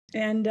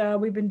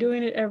And we've been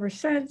doing it ever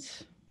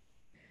since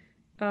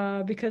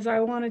because I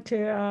wanted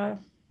to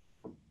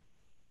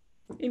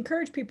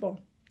encourage people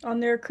on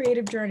their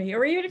creative journey,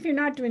 or even if you're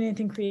not doing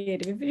anything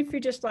creative, even if you're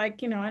just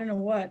like, I don't know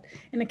what,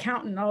 an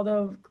accountant,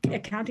 although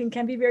accounting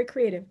can be very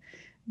creative.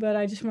 But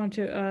I just want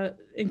to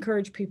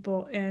encourage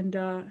people, and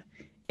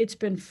it's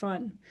been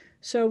fun.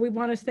 So we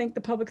want to thank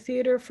the Public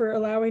Theater for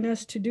allowing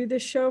us to do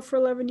this show for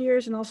 11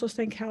 years, and also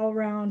thank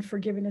HowlRound for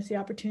giving us the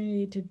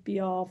opportunity to be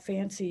all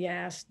fancy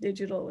ass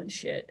digital and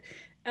shit.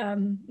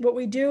 What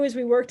we do is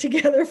we work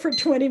together for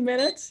 20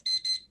 minutes,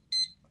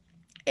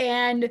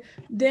 and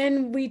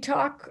then we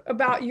talk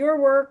about your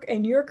work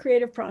and your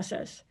creative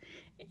process.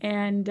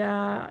 And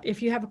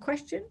if you have a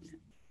question,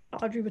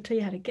 Audrey will tell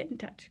you how to get in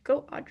touch.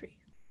 Go, Audrey.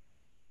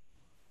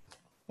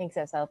 Thanks,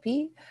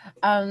 SLP.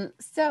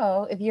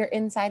 So if you're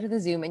inside of the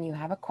Zoom and you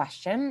have a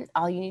question,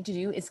 all you need to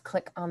do is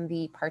click on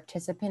the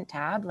participant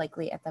tab,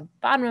 likely at the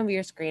bottom of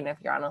your screen if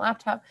you're on a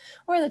laptop,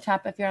 or the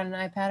top if you're on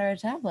an iPad or a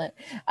tablet.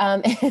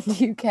 And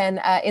you can,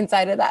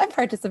 inside of that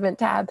participant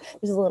tab,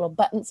 there's a little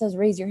button that says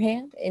raise your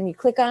hand, and you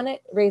click on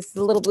it, raise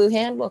the little blue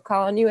hand, we'll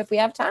call on you if we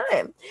have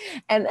time.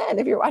 And then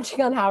if you're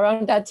watching on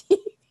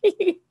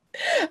HowlRound.tv,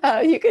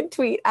 you can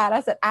tweet at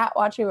us at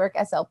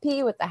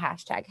WatchMeWorkSLP with the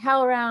hashtag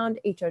HowlRound,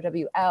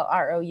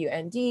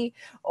 HOWLROUND,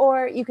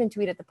 or you can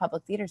tweet at the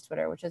Public Theater's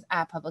Twitter, which is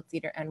at Public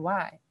Theater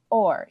NY,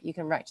 or you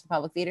can write to the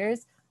Public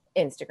Theater's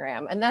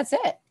Instagram, and that's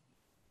it.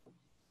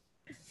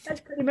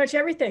 That's pretty much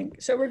everything.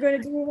 So we're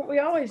going to do what we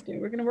always do.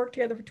 We're going to work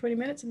together for 20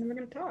 minutes, and then we're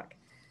going to talk.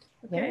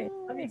 Okay. Yes.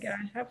 Love you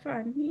guys. Have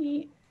fun.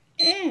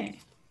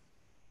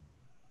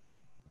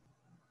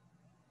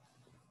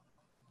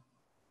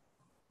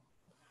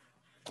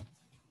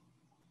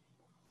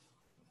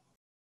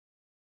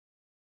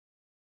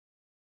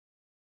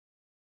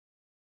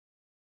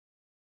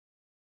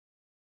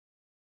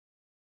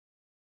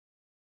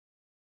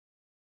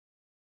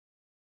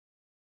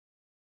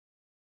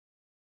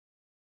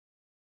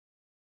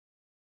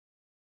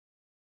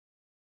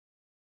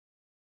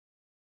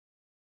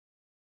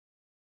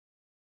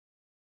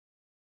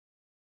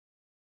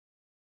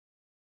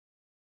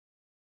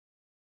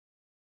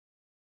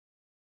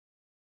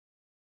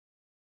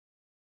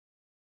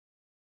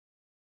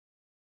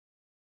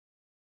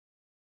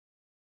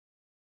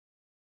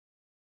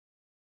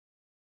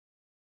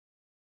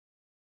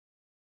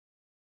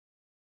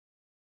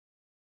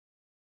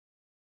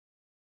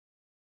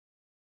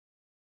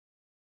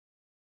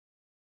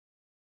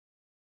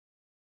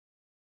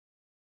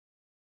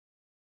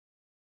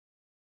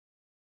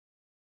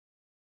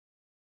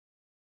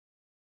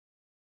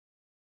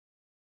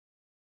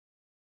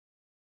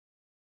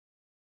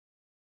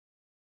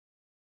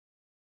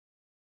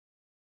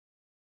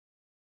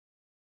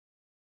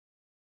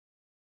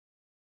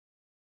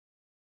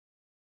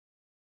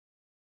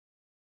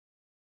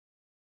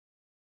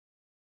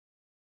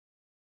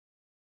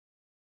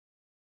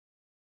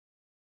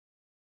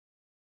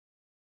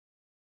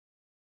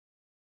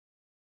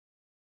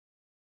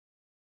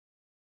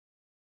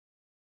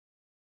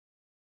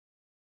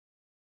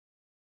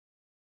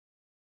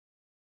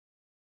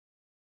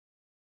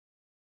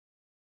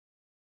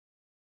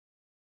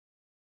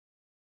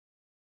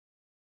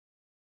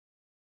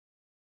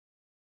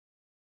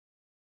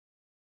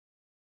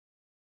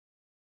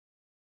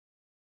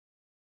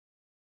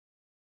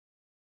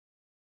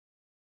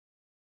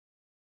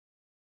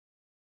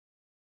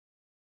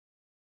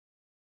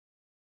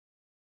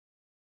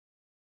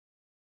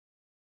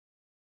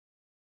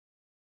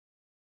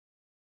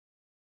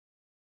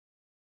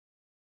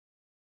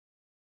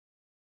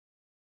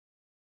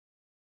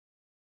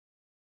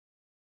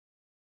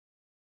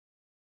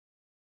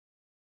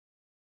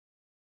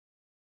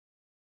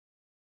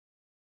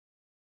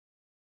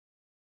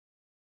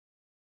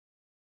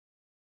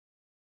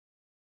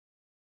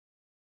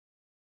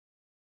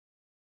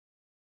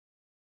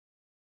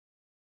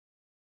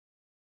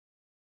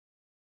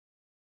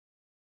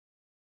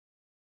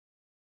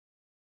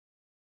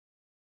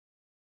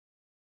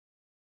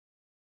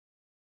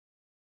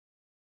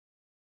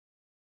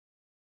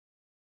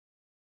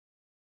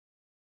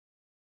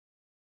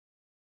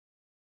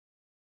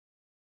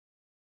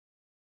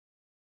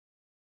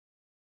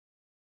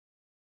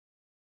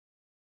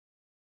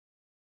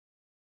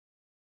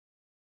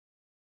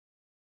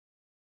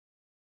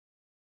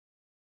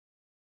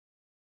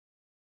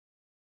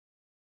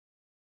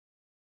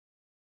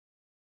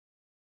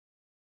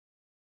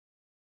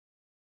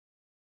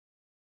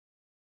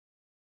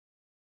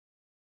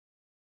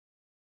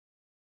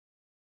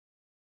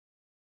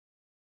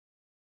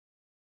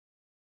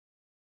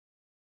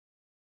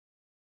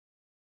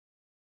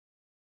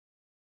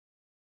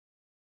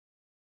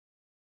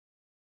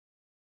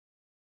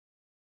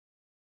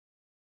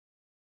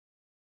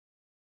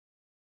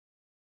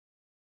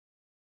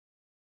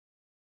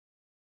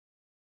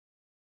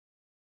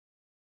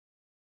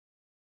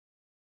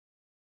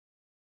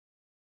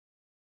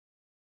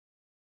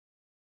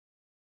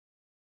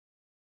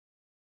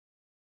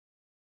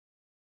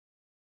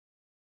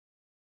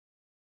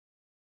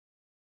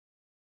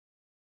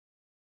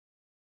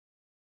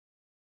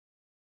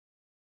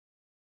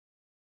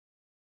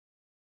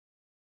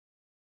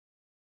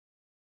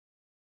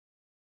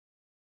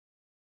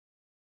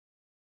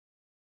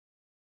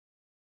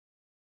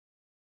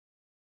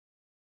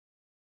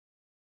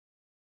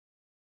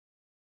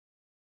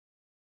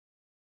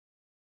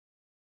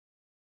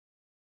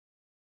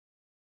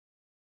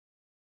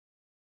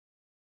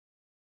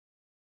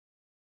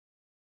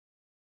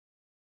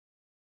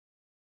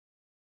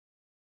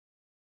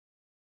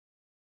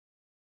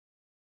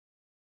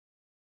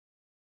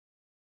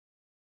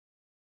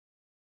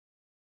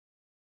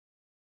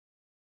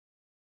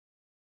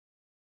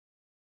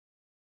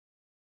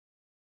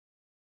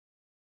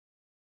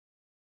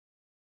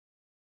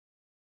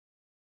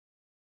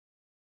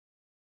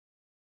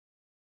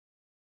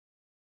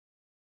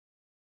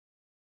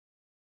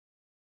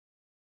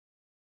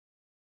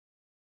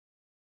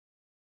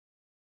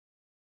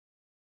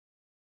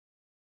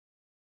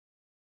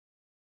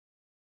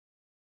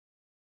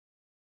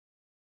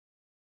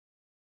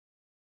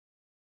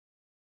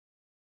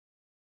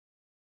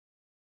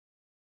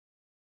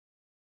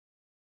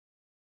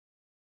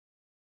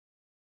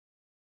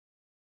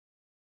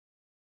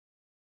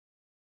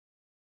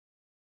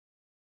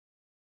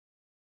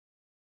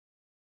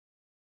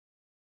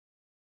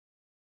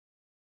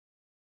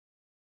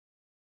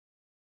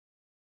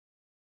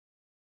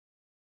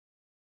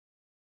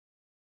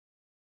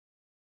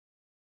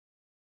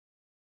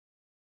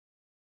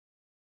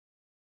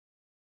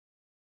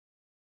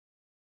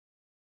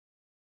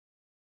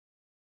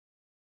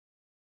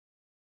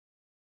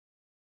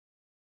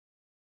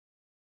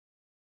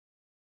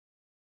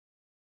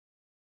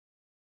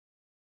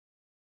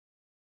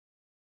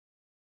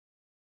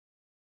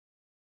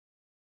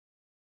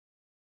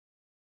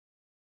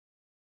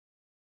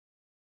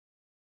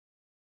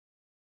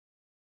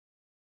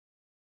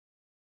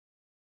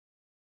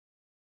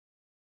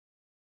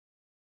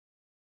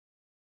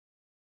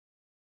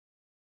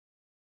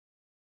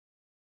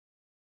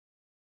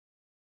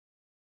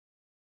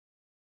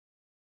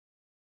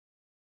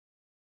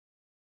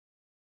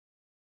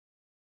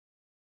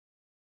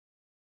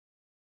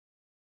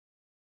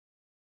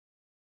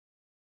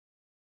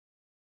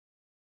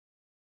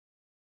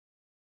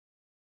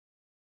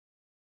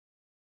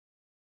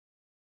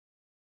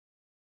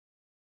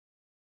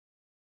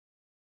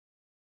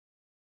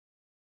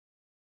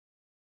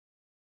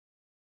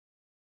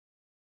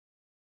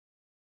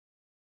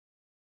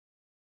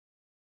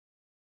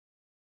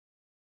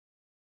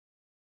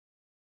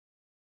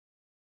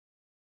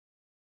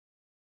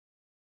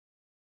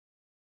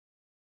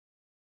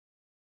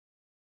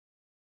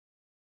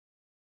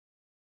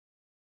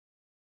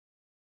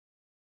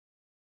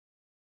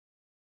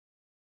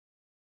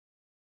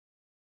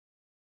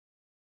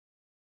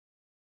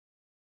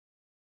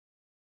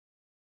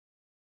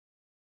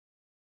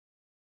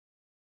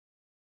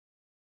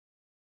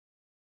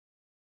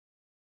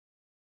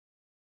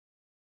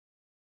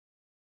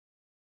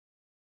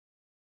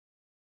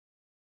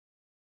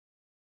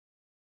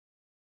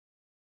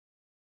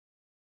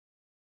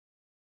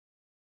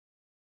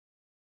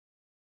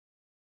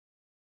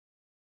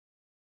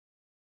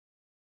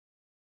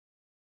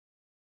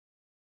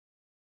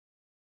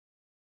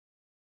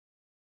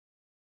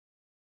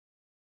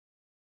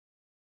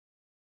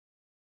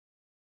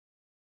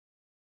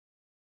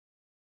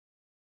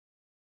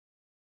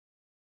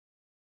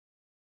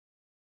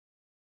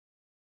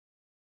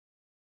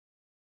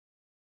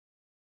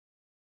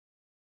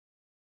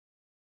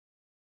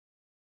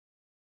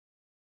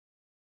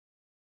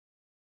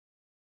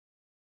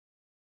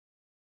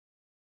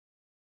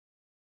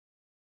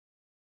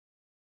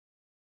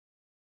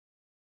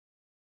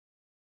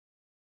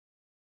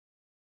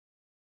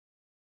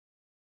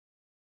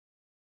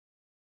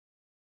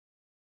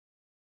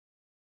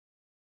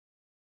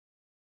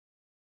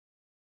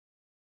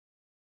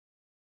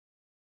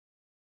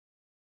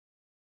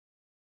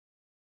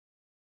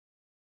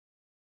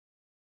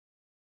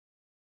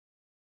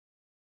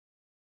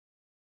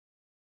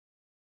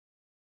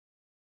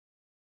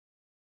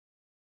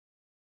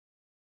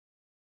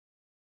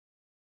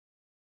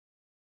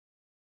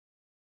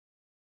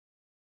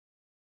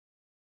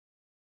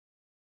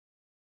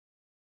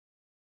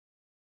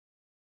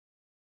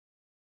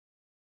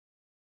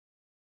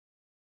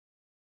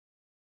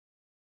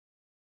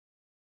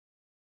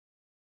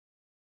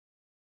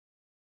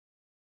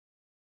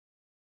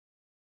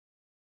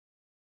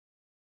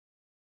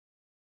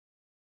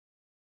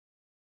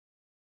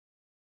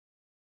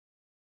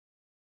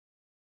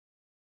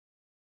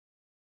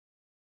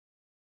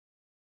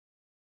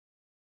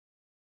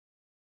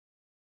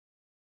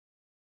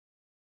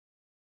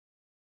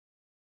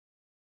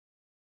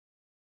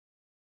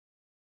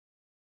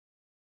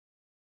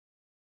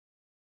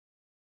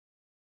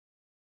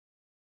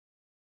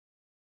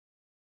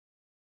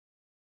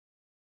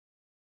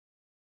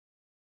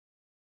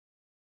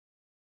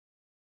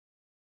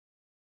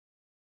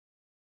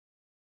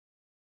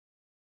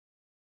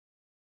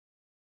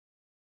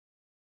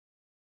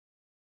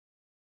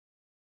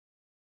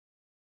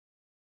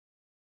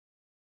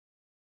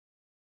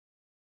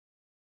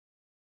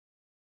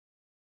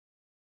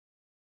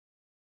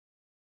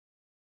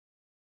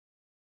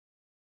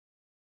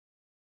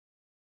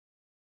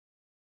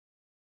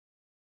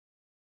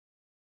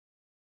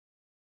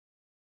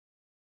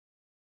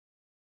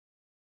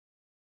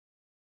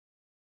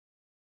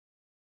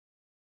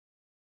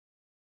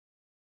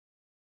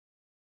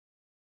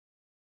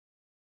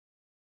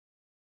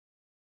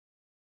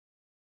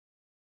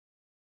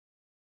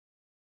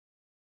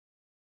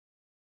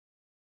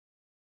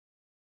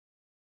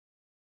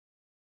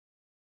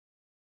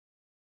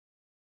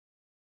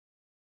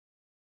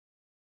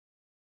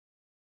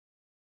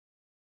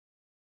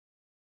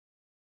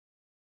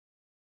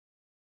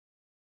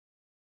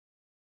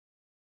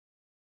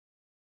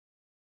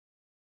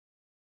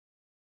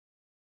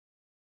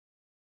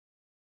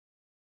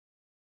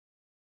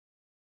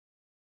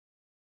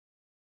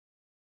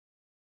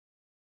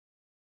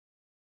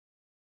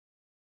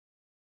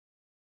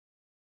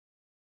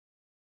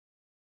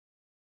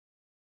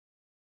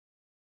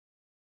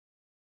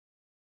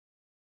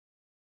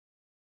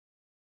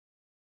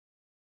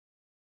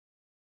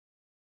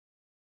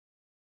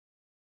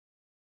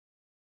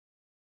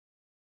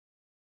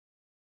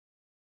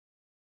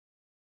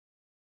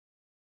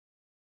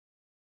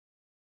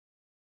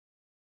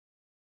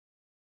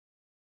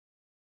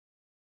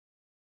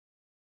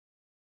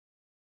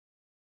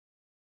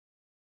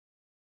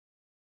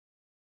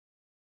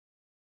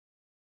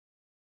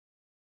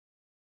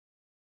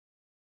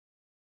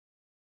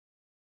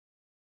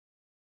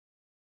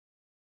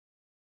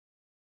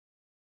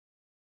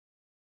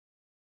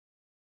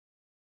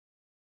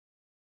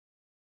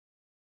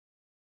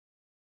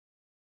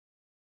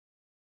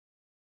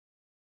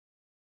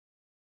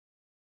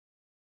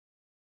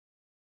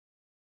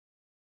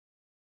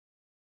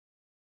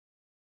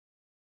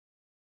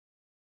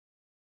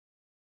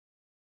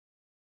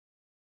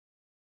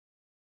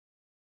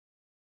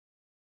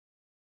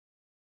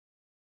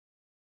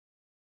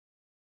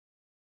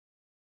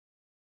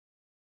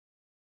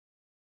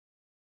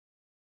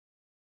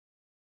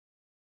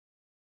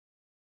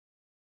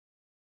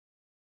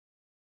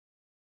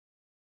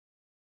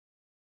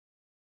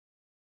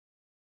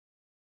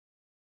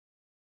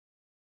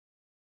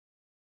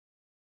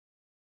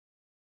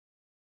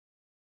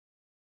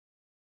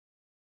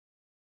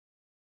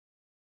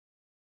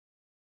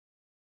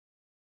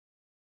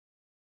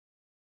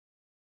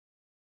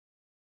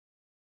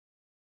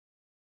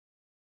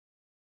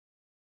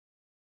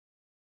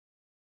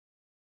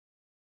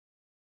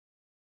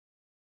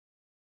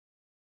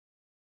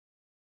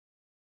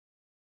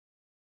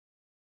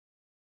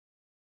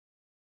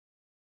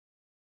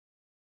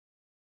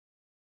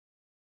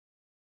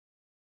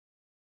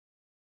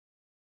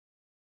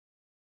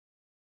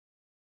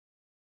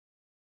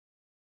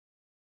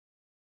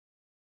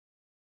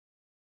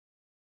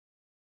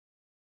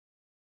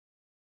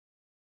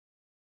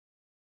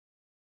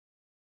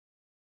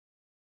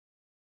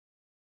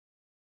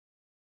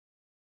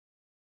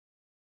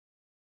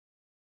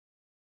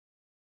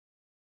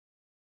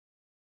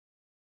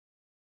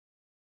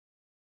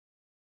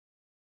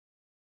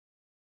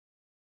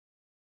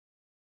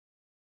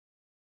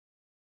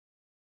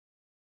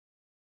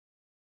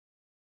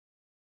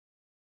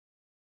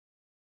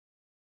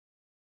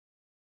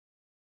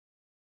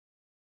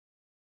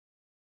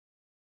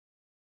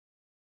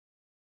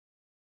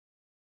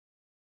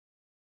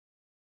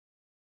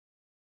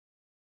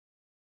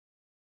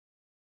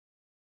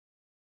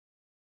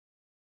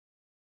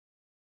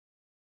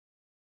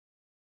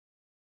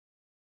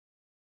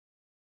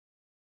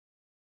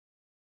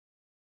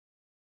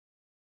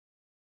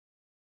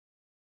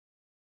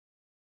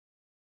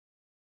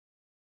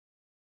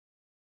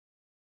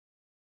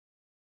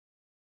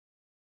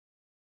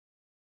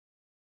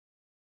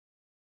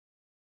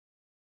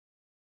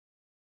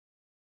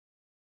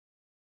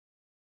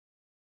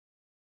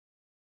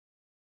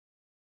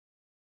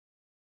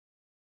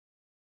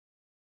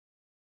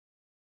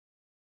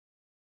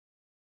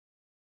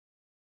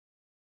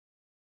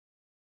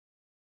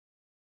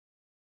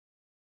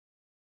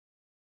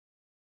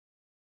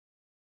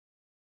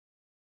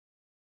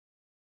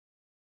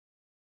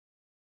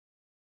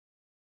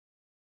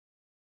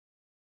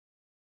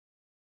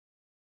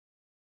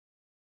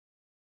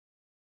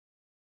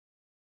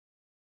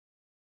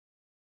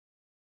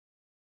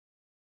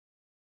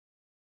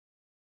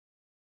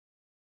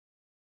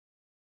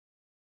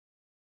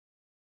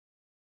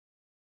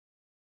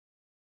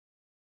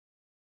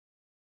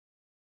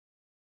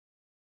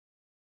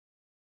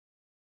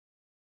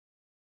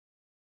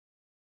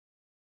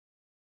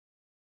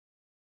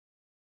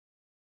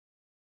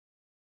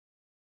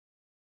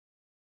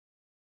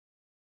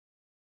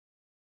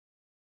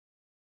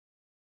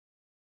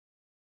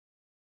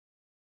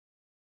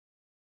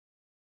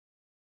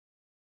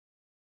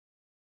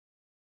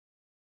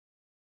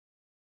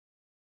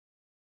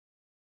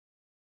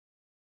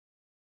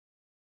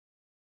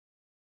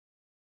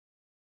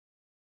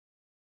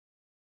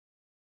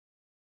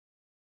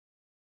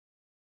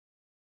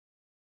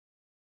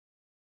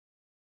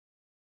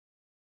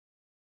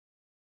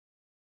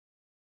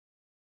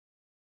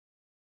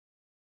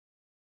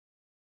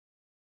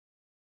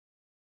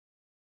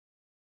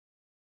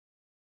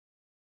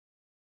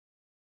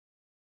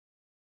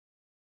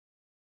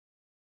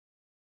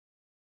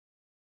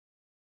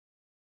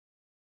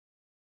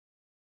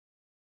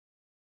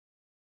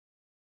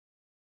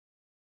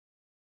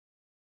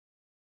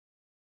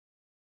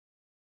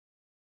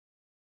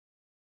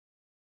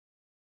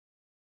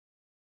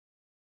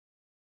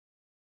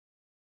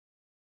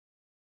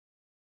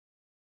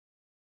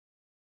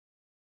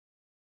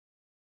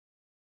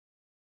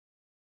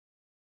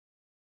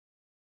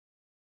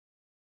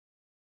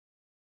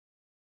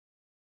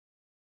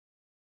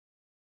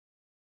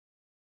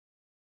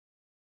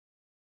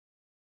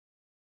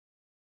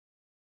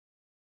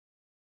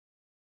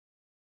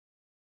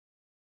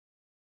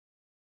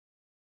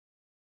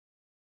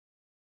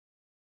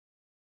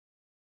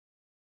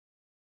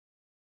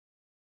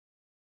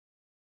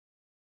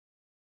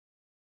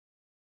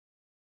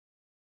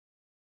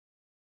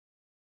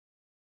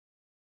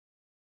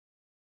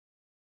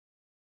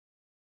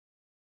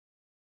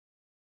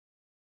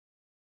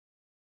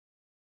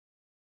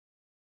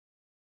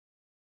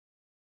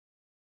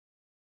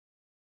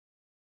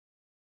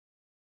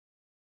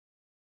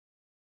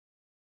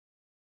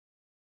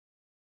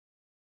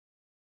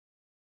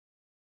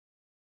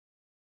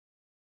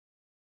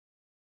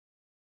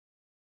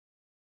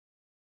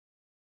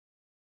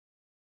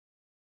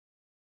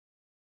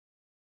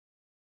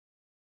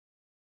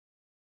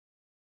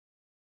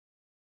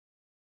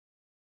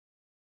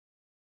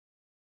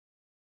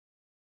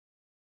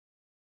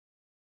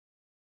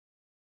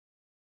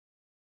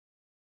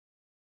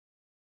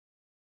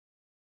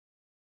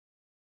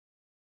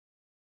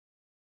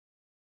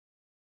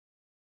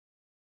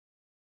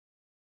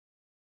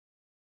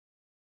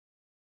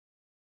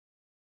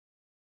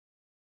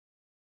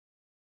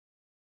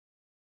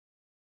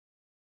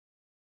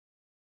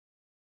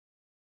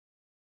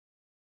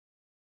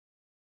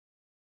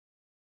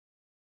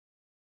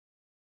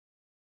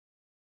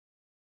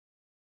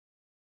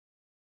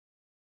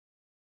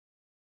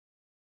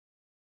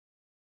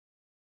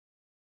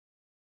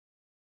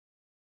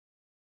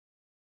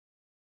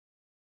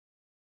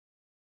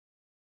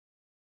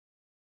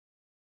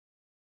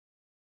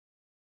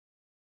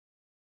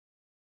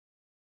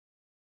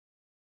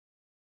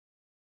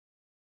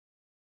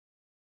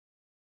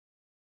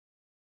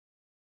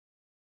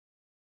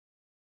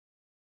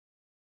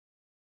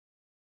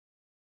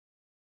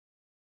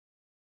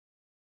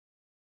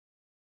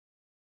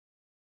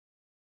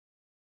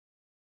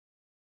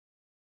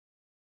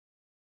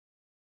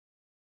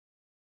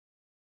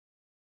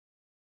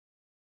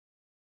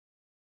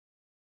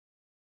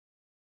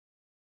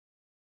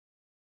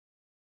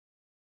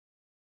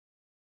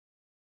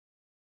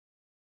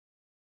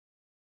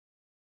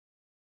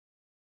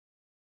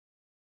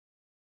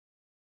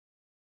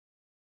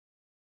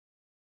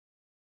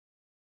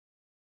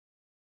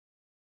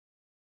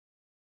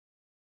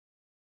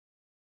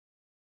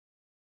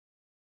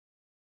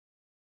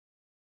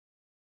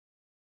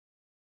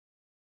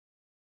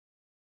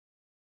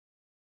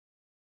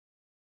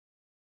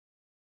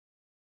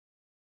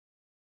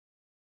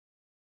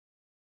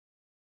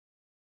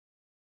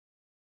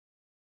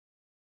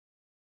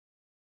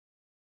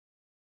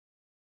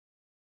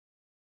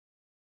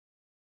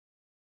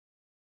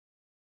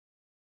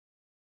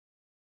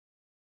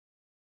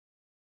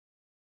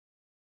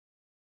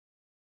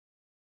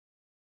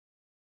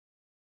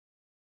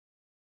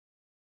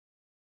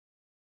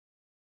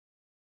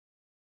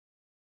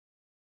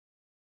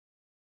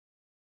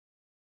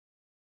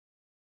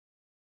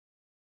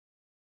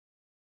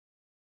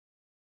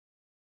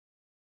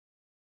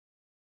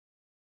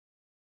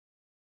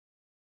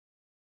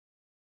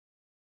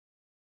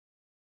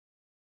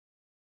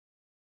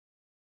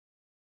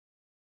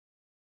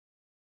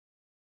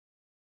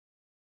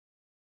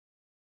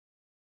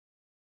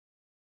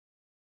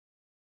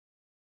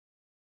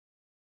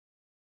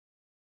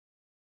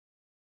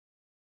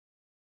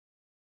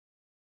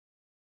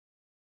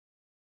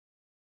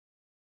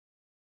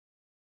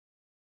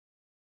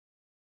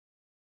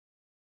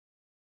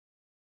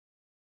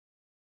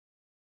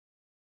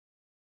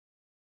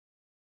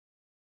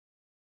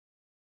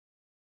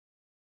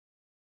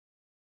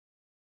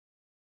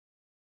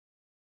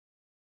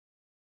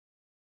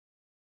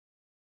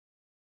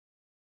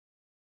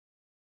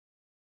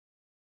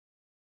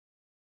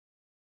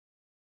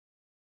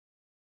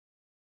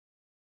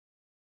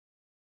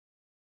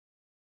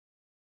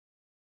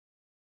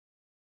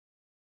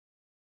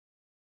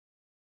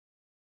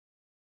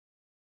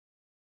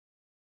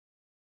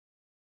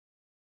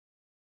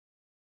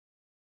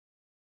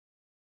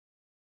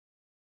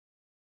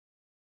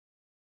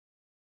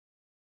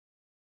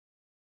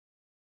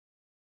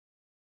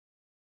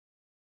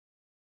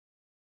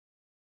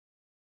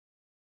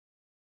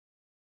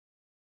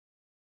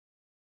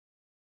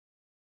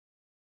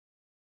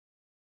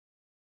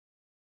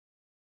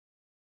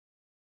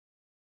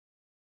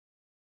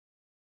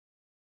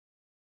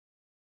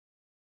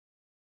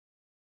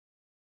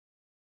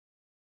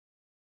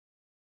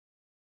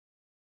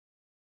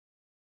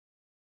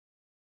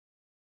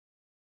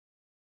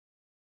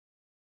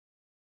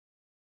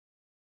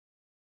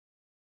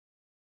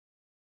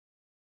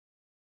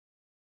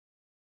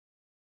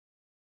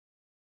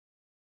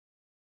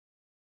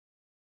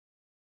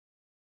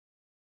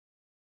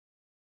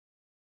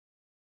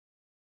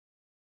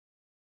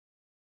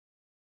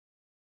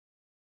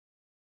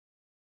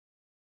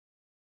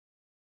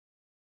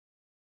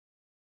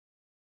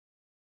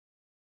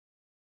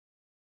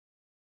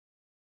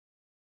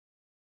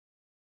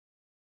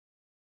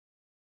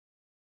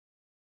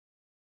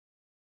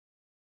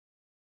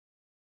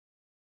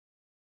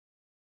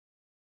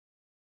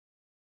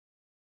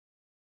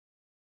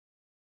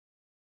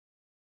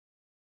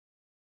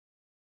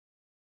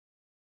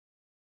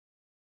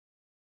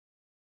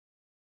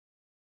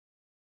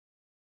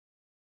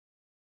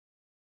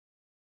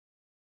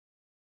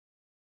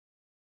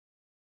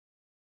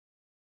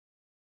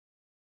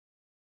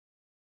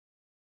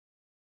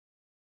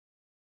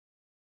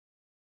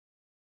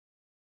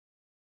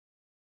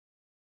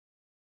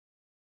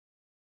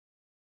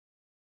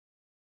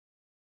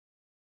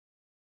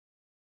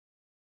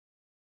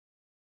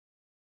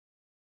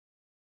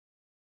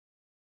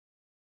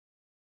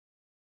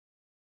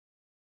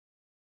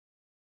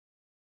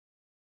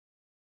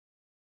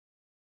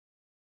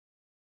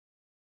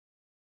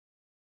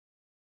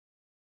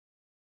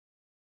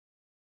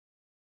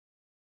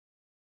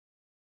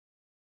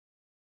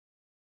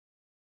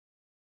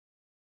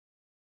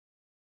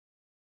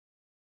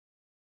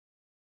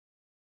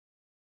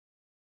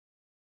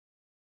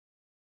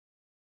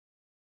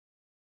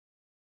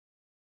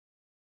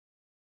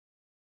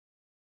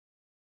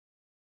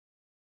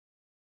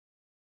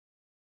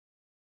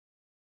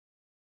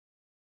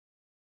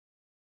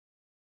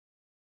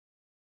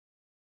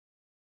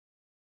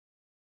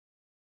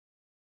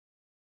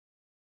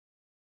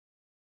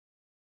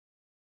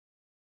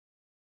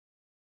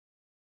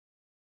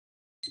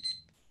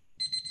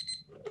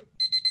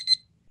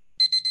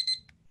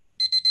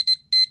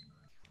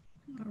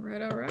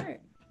 All right.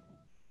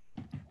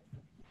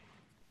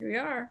 Here we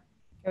are.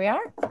 Here we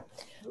are.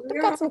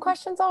 We've got some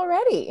questions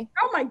already.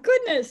 Oh my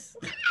goodness.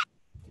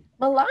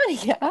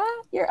 Melania,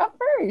 you're up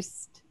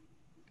first.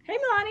 Hey,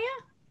 Melania.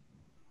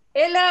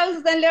 Hello,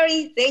 Susan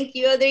Lori. Thank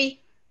you,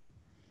 Audrey.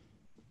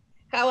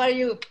 How are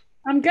you?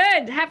 I'm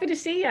good. Happy to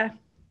see you.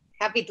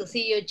 Happy to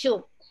see you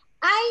too.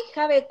 I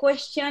have a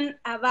question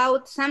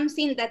about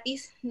something that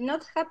is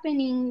not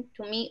happening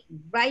to me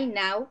right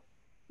now,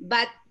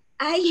 but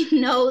I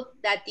know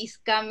that is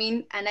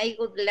coming and I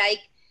would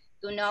like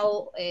to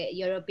know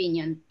your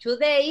opinion.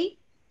 Today,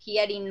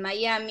 here in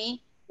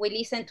Miami, we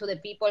listen to the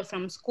people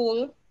from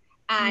school,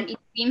 and it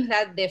seems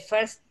that the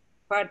first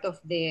part of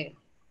the,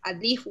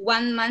 at least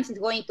 1 month is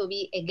going to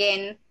be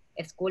again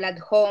a school at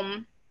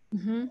home,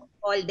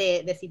 all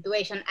the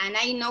situation. And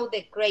I know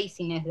the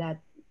craziness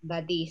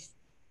that is.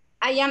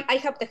 I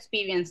have the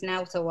experience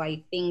now, so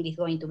I think it's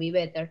going to be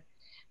better.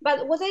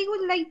 But what I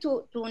would like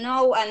to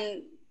know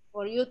and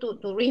for you to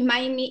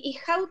remind me is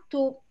how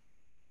to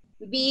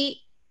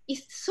be,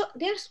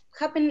 there's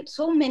happened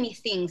so many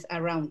things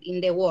around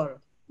in the world.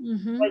 All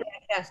the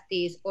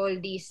justice, all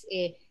these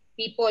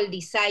people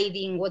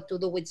deciding what to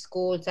do with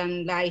schools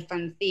and life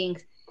and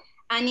things.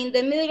 And in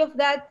the middle of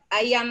that,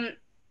 I am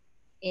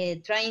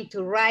trying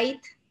to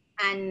write.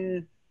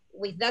 And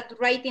with that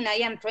writing,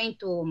 I am trying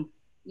to,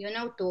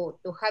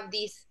 to have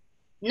this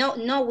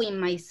knowing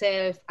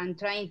myself and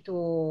trying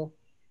to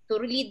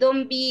really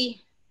don't be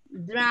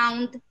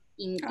drowned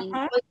in all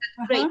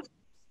that great.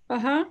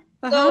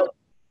 So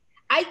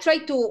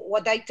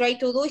what I try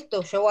to do is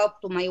to show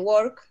up to my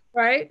work.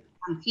 Right.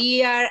 I'm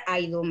here,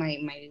 I do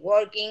my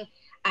working,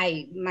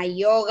 my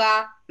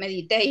yoga,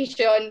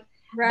 meditation.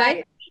 Right. But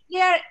is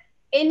there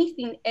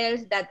anything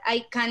else that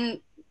I can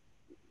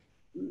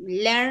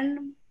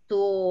learn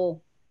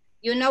to,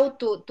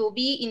 to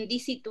be in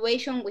this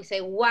situation with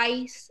a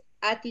wise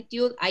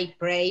attitude? I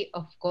pray,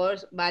 of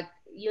course, but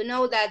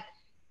that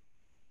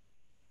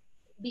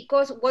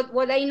because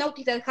what I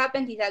noticed that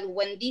happens is that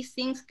when these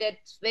things get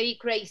very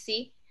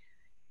crazy,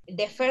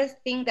 the first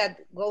thing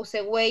that goes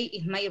away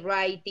is my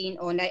writing,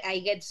 or I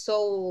get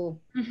so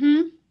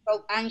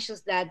anxious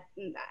that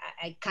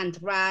I can't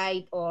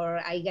write, or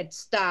I get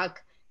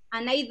stuck,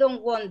 and I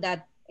don't want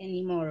that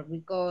anymore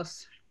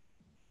because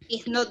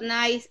it's not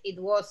nice. It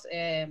was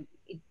I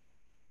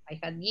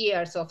had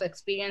years of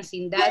experience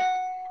in that,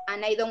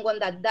 and I don't want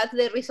that. That's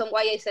the reason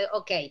why I said,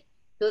 okay,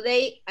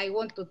 today I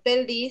want to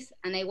tell this,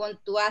 and I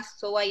want to ask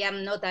so I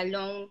am not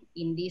alone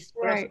in this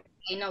process. Right.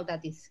 I know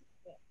that is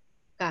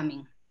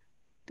coming.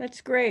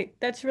 That's great.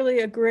 That's really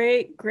a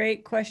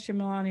great question,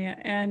 Melania.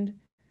 And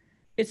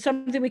it's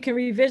something we can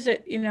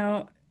revisit,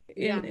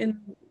 in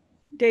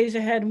days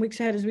ahead and weeks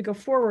ahead as we go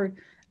forward.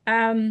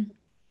 I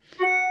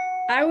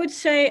would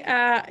say,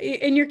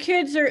 and your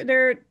kids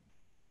they're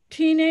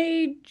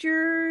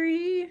teenager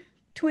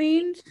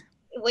tweens?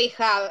 We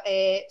have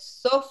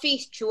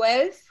Sophie's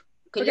 12,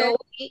 Chloe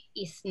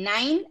is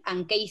 9,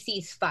 and Casey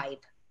is 5.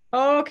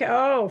 Oh, okay.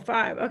 Oh,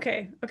 5.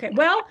 Okay.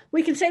 Well,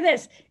 we can say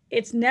this.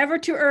 It's never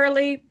too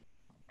early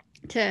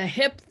to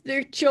hip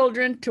their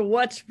children to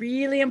what's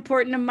really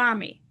important to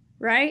mommy,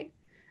 right?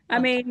 I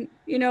mean,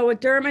 with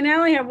Durham, and I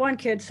only have 1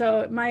 kid,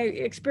 so my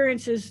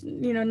experience is,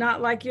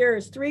 not like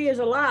yours. 3 is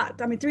a lot.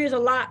 I mean, 3 is a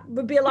lot,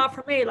 would be a lot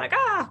for me, like,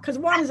 because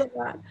 1 is a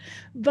lot.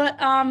 But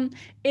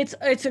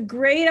it's a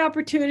great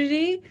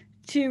opportunity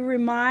to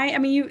remind, I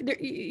mean,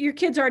 your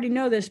kids already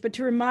know this, but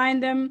to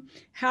remind them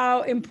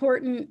how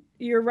important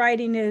your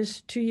writing is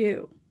to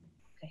you.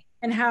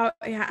 And how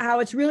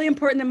it's really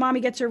important that mommy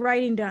gets her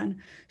writing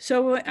done.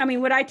 So, I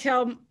mean, what I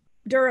tell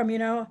Durham,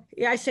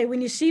 I say, when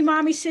you see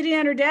mommy sitting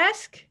at her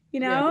desk,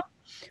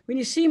 when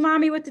you see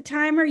mommy with the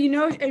timer,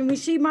 and we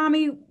see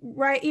mommy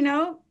writing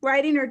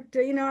or,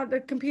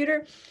 the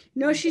computer,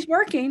 she's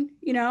working,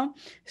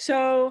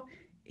 So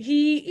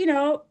he,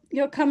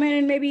 he'll come in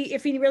and maybe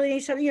if he really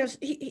needs something,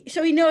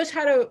 so he knows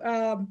how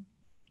to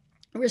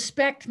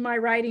respect my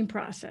writing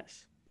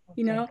process,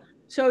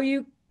 So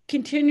you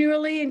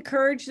continually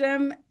encourage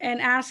them and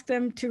ask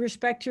them to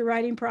respect your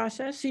writing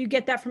process. So you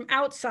get that from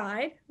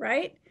outside,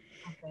 right?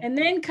 Okay. And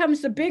then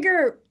comes the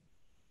bigger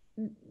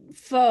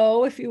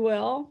foe, if you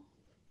will,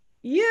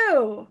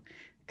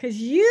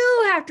 because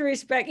you have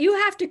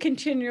to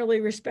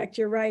continually respect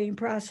your writing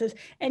process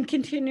and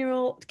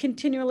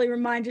continually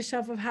remind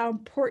yourself of how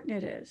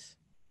important it is,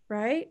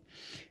 right?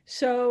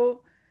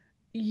 So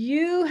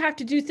you have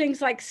to do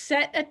things like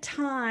set a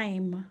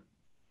time,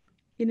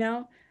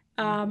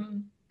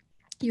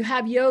 you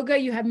have yoga,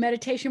 you have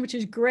meditation, which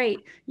is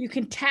great. You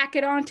can tack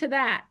it onto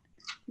that,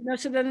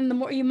 so then the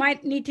more you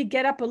might need to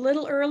get up a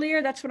little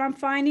earlier. That's what I'm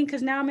finding,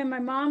 because now I'm in my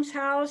mom's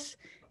house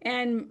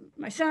and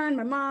my son,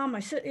 my mom,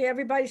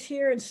 everybody's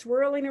here and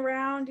swirling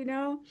around,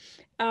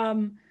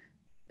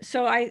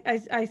 So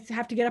I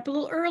have to get up a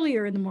little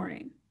earlier in the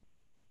morning.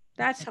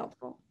 That's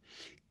helpful.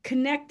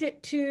 Connect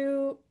it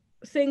to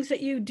things that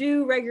you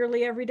do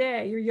regularly every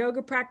day, your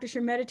yoga practice,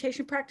 your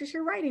meditation practice,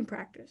 your writing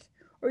practice.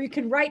 Or you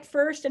can write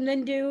first and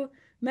then do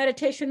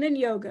meditation, then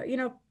yoga,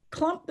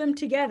 clump them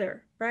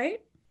together, right?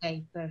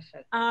 Okay,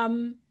 perfect.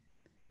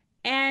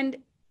 And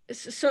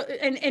so,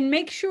 and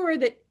make sure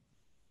that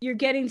you're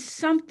getting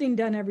something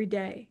done every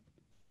day.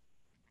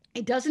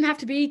 It doesn't have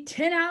to be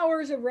 10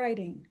 hours of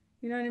writing.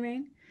 You know what I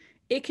mean?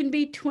 It can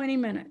be 20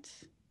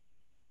 minutes.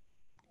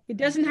 It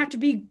doesn't have to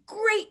be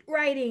great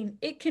writing.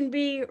 It can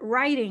be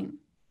writing.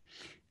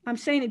 I'm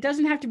saying it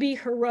doesn't have to be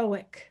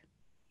heroic.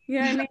 You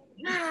know what I mean?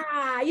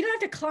 You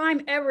don't have to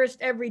climb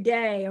Everest every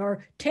day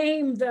or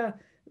tame the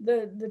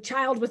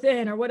child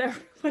within or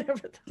whatever.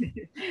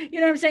 You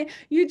know what I'm saying?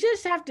 You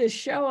just have to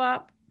show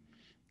up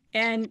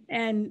and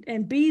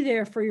be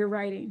there for your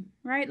writing,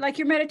 right? Like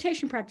your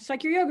meditation practice,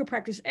 like your yoga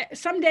practice.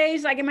 Some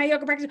days, like in my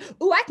yoga practice,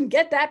 oh, I can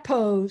get that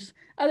pose.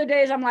 Other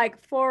days, I'm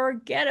like,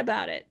 forget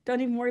about it.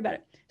 Don't even worry about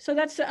it. So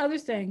that's the other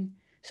thing.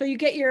 So you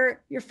get your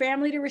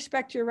family to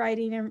respect your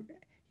writing, and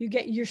you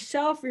get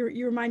yourself,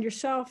 you remind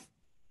yourself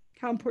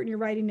how important your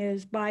writing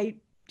is by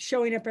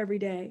showing up every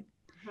day.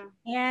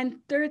 And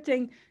third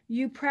thing,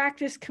 you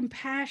practice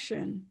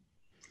compassion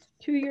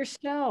to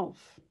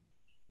yourself.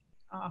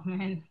 Oh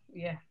man,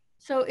 yeah.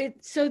 So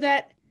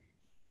that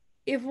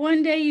if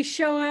one day you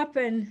show up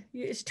and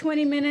it's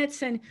 20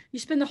 minutes and you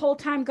spend the whole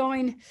time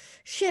going,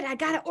 shit, I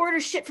got to order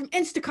shit from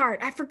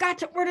Instacart. I forgot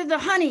to order the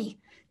honey.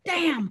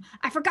 Damn,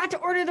 I forgot to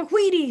order the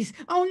Wheaties.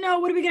 Oh no,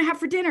 what are we going to have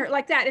for dinner?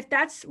 Like that. If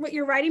that's what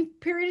your writing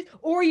period is,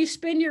 or you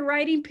spend your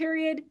writing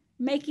period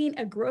making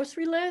a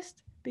grocery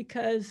list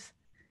because,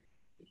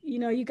 you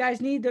know, you guys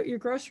need your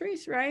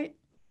groceries, right?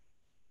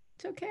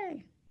 It's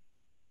okay.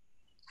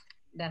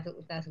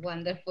 That's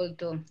wonderful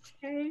too.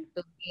 Okay.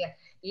 To hear.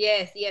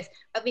 Yes, yes.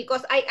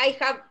 Because I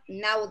have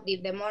now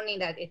the morning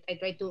that I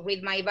try to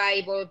read my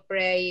Bible,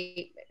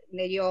 pray,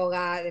 the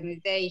yoga, the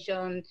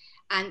meditation,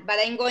 but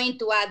I'm going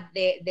to add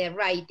the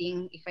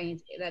writing if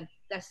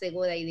that's a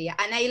good idea.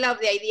 And I love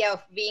the idea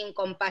of being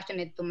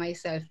compassionate to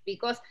myself,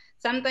 because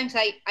sometimes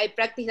I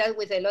practice that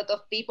with a lot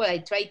of people. I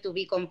try to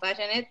be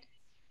compassionate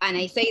and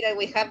I say that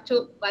we have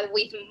to, but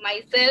with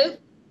myself,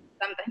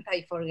 sometimes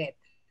I forget.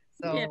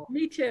 So yeah,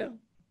 me too.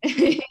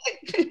 Me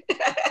too.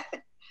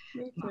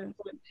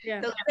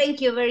 Yeah. So thank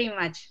you very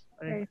much.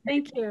 Okay,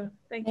 thank you.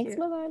 Thanks,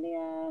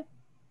 Melania.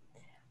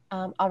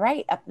 All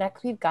right, up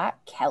next we've got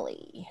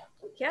Kelly.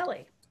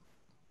 Kelly.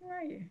 Where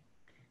are you?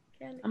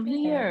 Kelly. I'm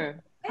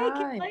here. Hey, Hi.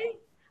 Kelly.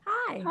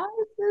 Hi.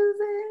 Hi,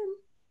 Susan.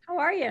 How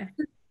are you?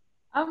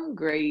 I'm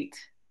great.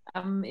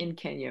 I'm in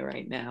Kenya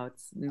right now.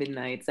 It's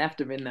midnight. It's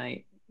after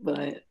midnight,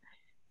 but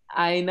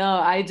I know.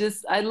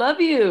 I love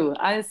you.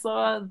 I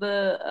saw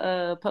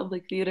the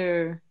public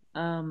theater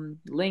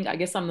link. I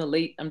guess I'm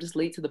just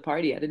late to the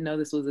party. I didn't know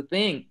this was a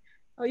thing.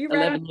 Oh, you're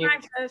right on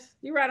time, sis.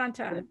 You're right on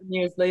time. 11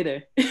 years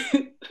later.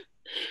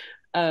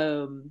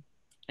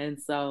 And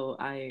so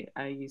I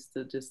used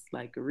to just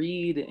like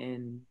read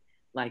and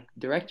like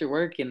director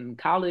work in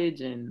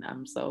college, and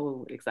I'm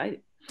so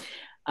excited.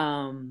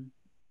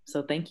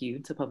 So thank you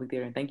to Public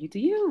Theater and thank you to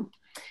you.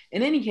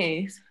 In any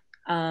case,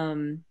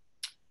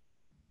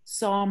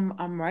 so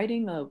I'm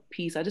writing a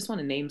piece. I just want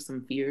to name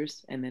some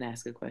fears and then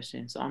ask a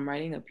question. So I'm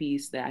writing a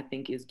piece that I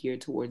think is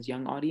geared towards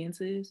young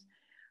audiences,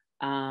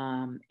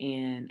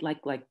 and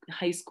like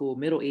high school,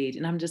 middle age,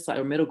 and I'm just like,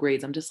 or middle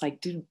grades. I'm just like,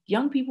 do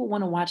young people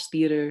want to watch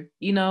theater?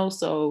 You know,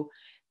 so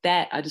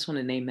that I just want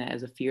to name that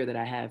as a fear that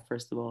I have,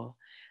 first of all.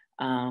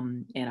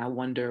 And I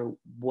wonder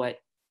what,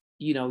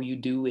 you know, you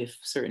do if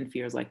certain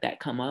fears like that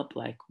come up.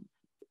 Like,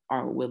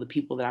 will the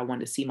people that I want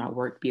to see my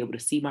work be able to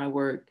see my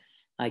work?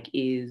 Like,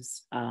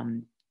 is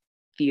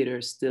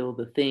theater still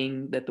the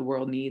thing that the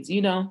world needs?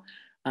 You know,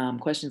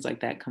 questions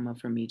like that come up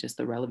for me, just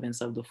the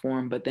relevance of the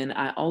form. But then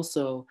I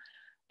also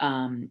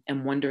am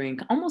wondering,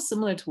 almost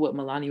similar to what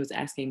Melania was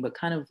asking, but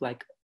kind of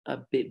like a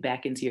bit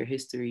back into your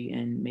history,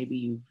 and maybe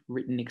you've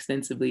written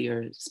extensively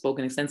or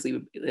spoken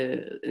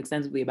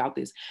extensively about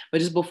this, but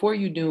just before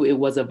you knew it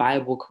was a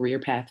viable career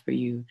path for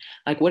you,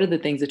 like what are the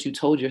things that you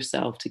told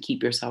yourself to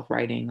keep yourself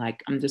writing?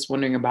 Like, I'm just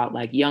wondering about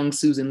like young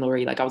Suzan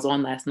Lori. Like, I was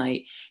on last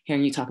night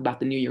hearing you talk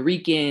about the New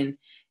Eurekan,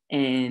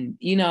 and,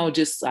 you know,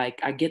 just like,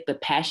 I get the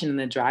passion and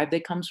the drive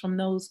that comes from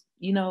those,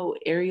 you know,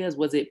 areas.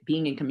 Was it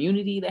being in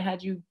community that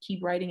had you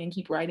keep writing and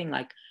keep writing?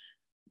 Like,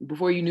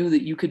 before you knew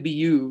that you could be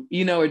you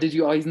know, or did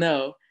you always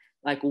know?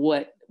 Like,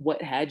 what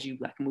had you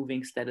like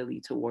moving steadily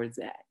towards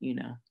that, you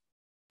know?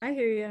 I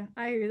hear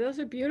you. Those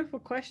are beautiful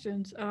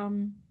questions.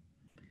 The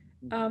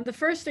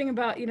first thing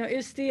about, you know,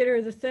 is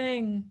theater the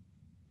thing?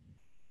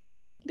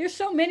 There's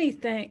so many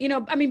things, you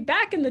know, I mean,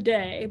 back in the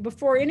day,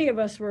 before any of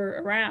us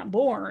were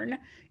born,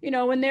 you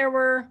know, when there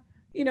were,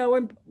 you know,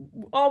 when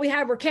all we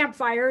had were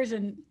campfires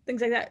and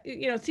things like that,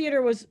 you know,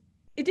 theater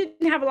it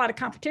didn't have a lot of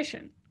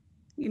competition.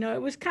 You know,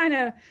 it was kind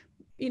of,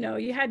 you know,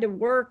 you had to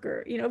work,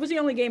 or, you know, it was the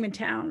only game in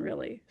town,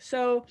 really.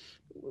 So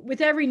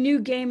with every new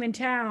game in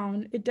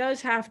town, it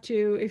does have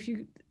to, if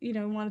you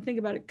know, want to think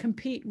about it,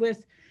 compete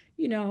with,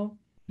 you know,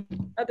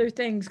 other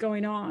things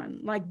going on,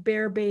 like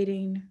bear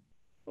baiting,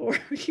 or,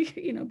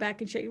 you know,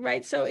 back and shake,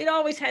 right? So it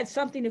always had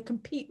something to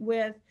compete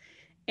with.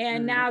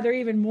 And now there are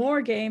even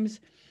more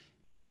games.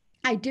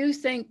 I do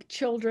think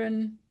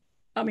children,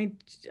 I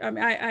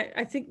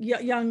think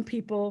young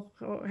people,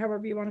 or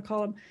however you want to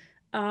call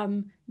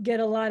them,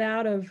 get a lot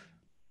out of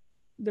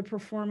the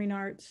performing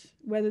arts,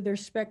 whether they're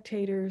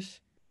spectators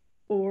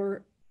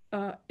or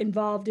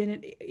involved in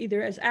it,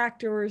 either as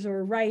actors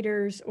or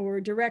writers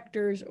or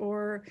directors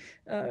or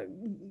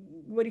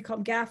what do you call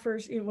them,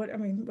 gaffers,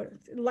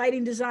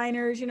 lighting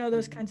designers,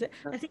 those kinds of,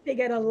 I think they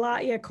get a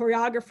lot,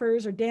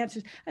 choreographers or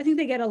dancers. I think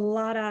they get a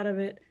lot out of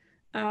it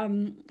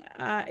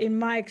in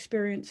my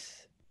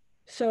experience.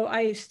 So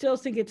I still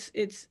think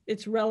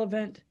it's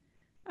relevant.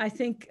 I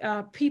think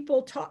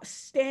people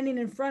standing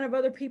in front of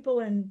other people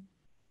and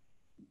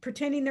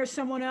pretending they're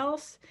someone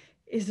else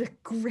is a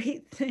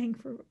great thing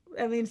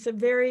it's a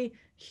very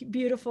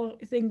beautiful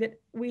thing that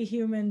we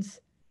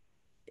humans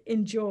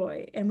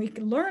enjoy, and we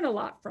can learn a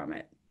lot from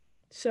it.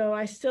 So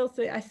I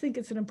think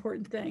it's an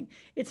important thing.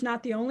 It's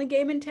not the only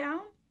game in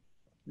town,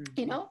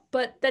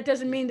 but that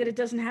doesn't mean that it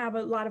doesn't have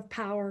a lot of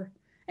power.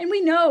 And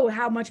we know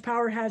how much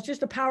power it has,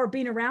 just the power of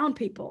being around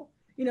people,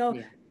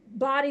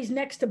 bodies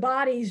next to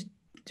bodies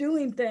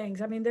doing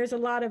things. I mean, there's a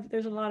lot of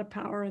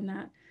power in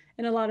that,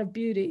 and a lot of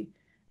beauty,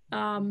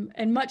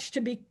 and much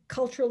to be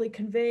culturally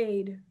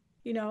conveyed,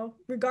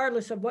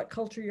 regardless of what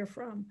culture you're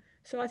from.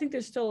 So I think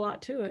there's still a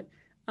lot to it.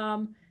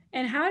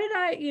 And how did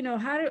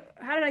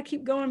I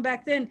keep going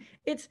back then?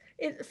 It's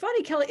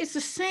funny, Kelly, it's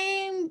the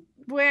same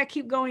way I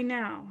keep going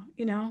now,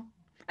 I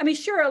mean,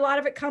 sure, a lot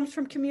of it comes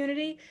from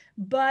community,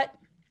 but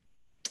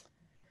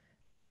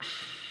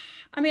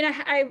I mean,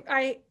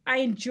 I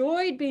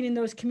enjoyed being in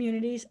those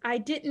communities.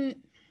 I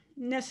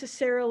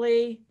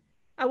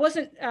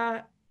wasn't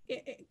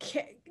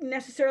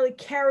necessarily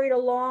carried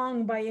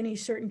along by any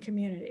certain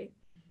community.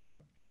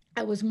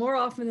 I was more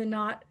often than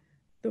not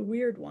the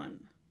weird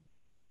one,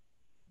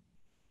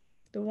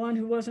 the one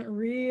who wasn't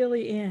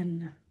really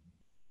in,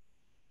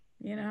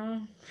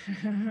 I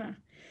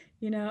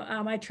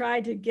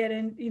tried to get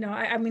in,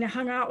 I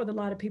hung out with a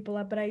lot of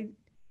people, but I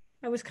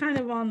was kind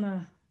of on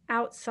the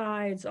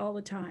outsides all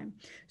the time.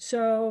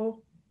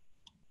 So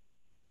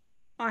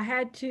I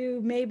had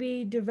to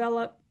maybe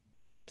develop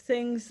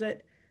things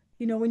that,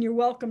 when you're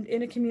welcomed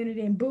in a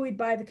community and buoyed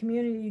by the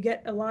community, you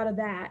get a lot of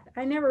that.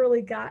 I never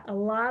really got a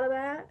lot of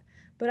that,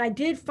 but I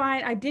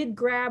did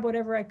grab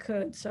whatever I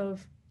could. So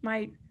if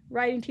my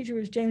writing teacher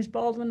was James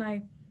Baldwin,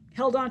 I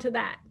held on to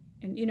that.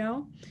 And,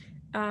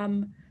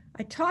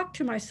 I talked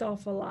to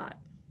myself a lot.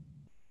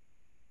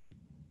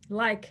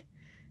 Like,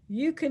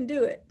 you can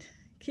do it.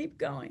 Keep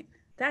going.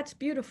 That's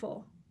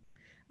beautiful.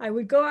 I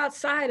would go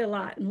outside a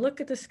lot and look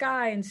at the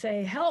sky and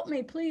say, help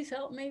me, please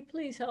help me,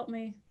 please help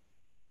me.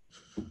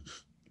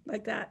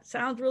 Like that.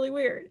 Sounds really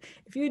weird.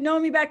 If you'd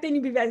known me back then,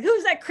 you'd be like,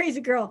 who's that crazy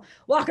girl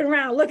walking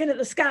around looking at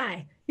the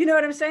sky? You know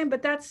what I'm saying?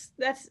 But that's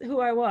who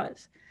I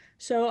was.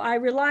 So I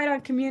relied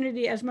on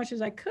community as much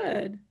as I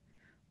could.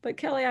 But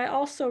Kelly, I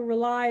also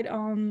relied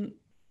on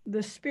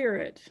the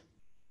spirit.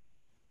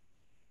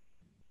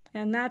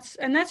 And that's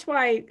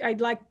why I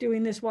like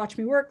doing this Watch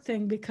Me Work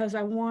thing, because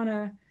I want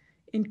to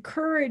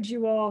encourage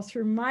you all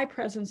through my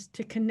presence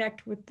to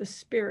connect with the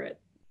spirit,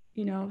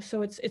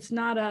 so it's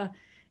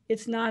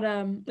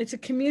a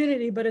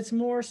community, but it's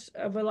more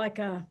of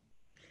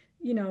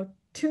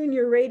tune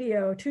your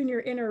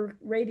inner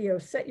radio,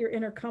 set your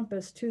inner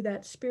compass to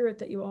that spirit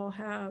that you all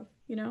have,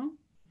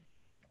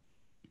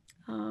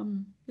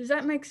 does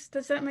that make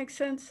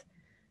sense?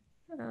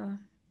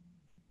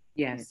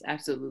 Yes,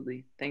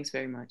 absolutely. Thanks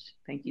very much.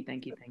 Thank you.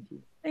 Thank you. Thank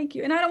you. Thank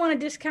you. And I don't want to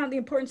discount the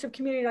importance of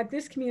community. Like,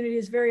 this community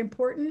is very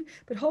important,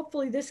 but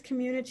hopefully this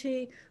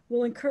community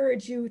will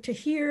encourage you to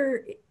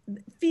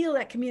feel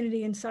that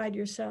community inside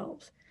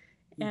yourselves.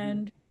 Mm-hmm.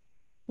 And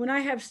when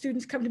I have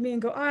students come to me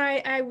and go,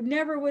 I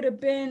never would have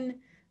been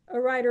a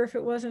writer if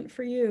it wasn't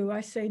for you, I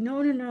say,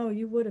 no,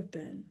 you would have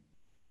been.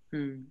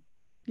 You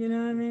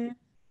know what I mean?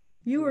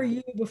 You were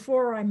you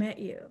before I met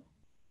you.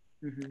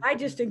 Mm-hmm. I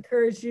just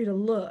encouraged you to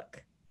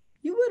look.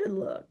 You would have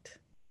looked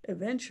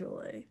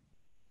eventually.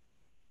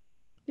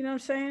 You know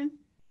what I'm saying?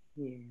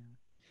 Yeah.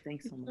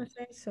 Thanks so much.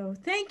 So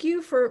thank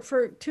you for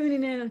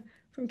tuning in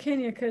from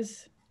Kenya,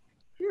 because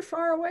you're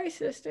far away,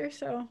 sister.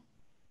 So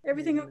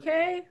everything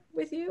okay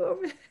with you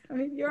over there? I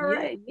mean, you're all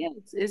right? Yeah,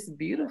 it's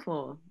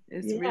beautiful.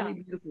 It's really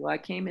beautiful. I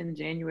came in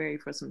January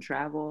for some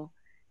travel,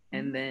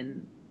 and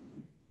then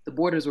the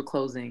borders were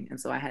closing,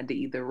 and so I had to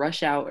either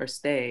rush out or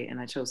stay,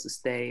 and I chose to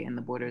stay, and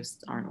the borders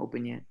aren't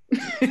open yet.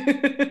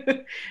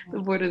 The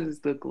borders are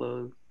still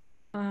closed.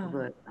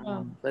 But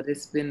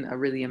it's been a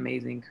really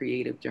amazing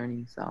creative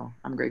journey, so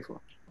I'm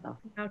grateful. So.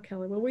 Wow,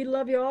 Kelly. Well, we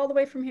love you all the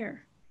way from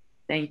here.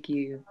 Thank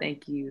you.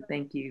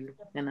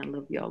 And I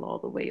love y'all all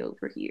the way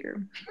over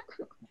here.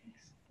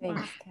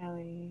 Thanks,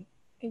 Kelly.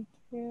 Thank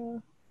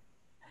you.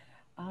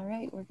 All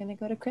right, we're gonna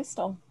go to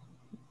Crystal.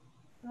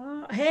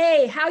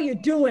 Hey, how you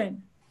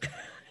doing?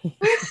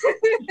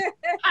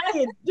 How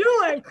you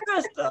doing,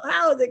 Crystal?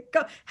 How's it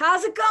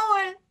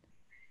going?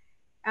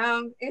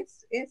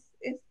 It's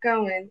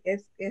going.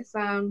 It's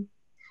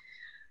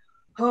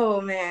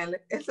oh man,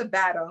 it's a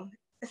battle.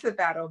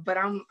 But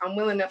I'm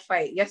willing to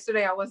fight.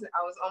 Yesterday I was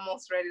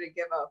almost ready to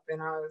give up,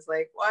 and I was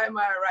like, why am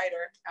I a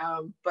writer?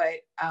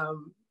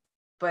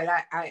 But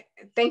I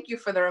thank you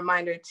for the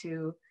reminder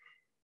to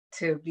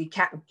be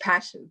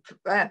passionate.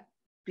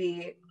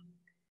 be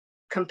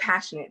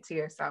compassionate to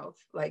yourself.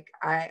 Like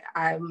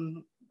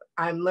I'm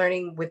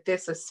learning with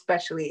this,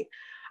 especially,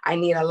 I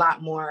need a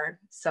lot more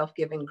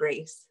self-given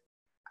grace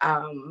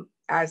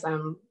as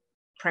I'm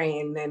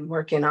praying and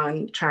working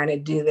on trying to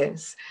do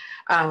this.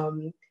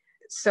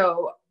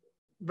 So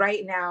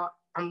right now,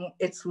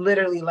 it's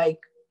literally like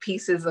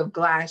pieces of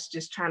glass,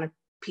 just trying to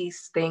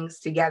piece things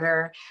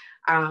together.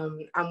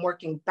 I'm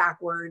working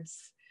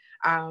backwards.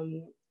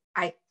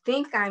 I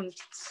think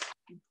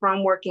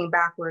from working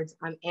backwards,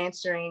 I'm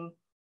answering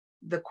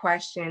the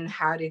question,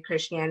 how did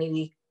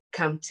Christianity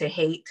come to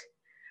hate?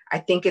 I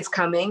think it's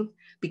coming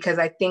because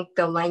I think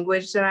the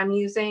language that I'm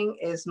using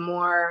is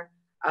more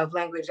of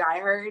language I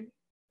heard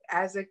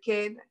as a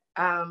kid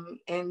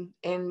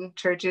in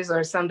churches,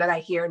 or some that I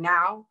hear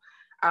now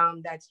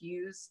that's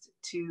used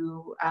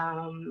to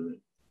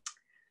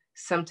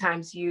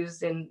sometimes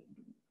used in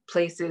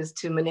places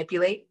to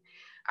manipulate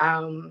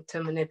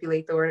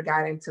the word of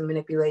God and to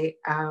manipulate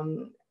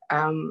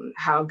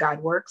how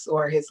God works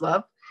or his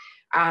love.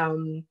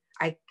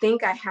 I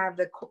think I have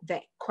the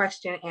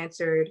question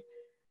answered.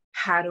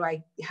 How did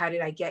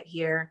I get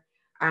here?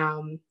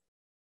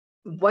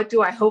 What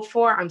do I hope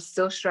for? I'm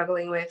still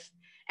struggling with.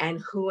 And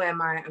who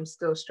am I? I'm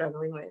still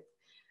struggling with.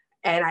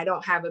 And I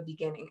don't have a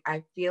beginning.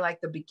 I feel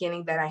like the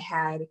beginning that I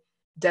had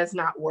does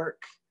not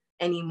work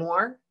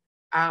anymore.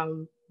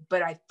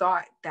 But I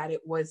thought that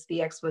it was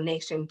the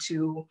explanation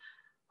to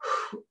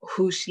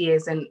who she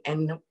is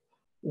and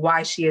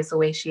why she is the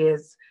way she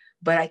is.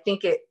 But I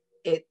think it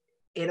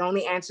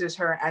only answers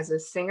her as a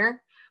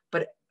singer,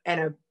 and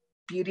a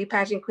beauty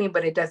pageant queen,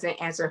 but it doesn't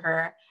answer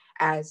her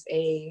as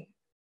a,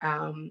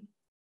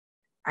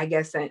 I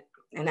guess, an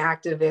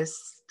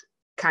activist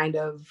kind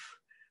of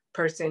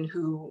person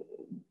who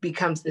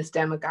becomes this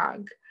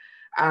demagogue.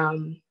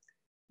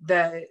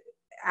 The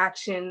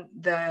action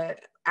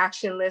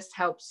list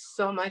helps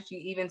so much. You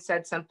even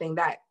said something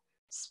that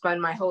spun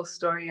my whole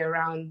story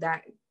around,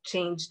 that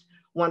changed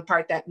one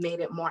part that made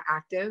it more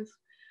active.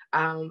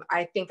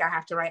 I think I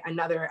have to write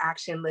another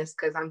action list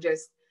because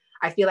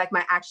I feel like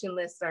my action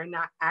lists are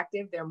not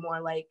active. They're more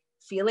like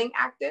feeling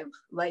active.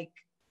 Like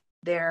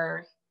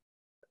there's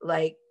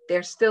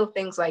still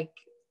things like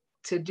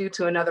to do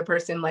to another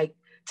person, like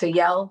to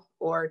yell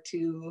or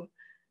to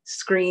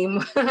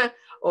scream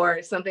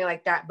or something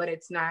like that, but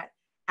it's not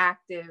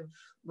active,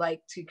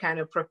 like to kind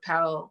of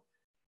propel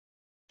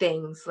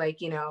things,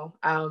 like, in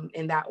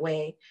that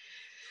way.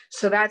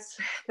 So that's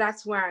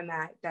where I'm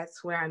at.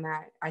 That's where I'm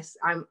at.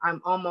 I'm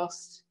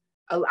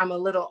a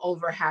little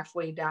over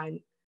halfway done.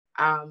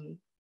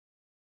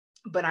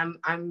 But I'm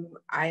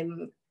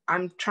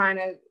trying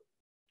to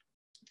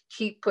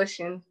keep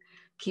pushing.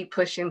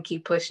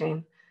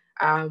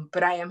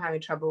 But I am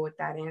having trouble with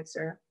that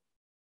answer.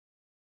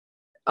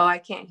 Oh, I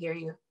can't hear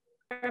you.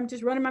 I'm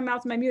just running my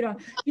mouth with my mute on.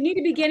 You need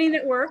a beginning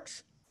that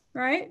works,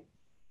 right?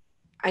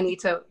 I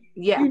need a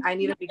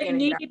beginning. You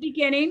need a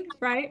beginning,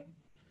 right?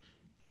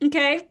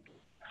 Okay.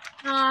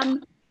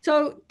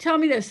 So tell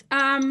me this.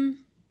 When's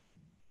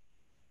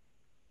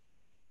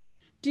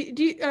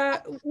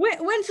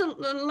the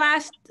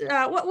last,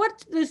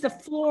 what is the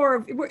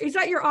floor? Is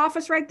that your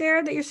office right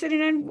there that you're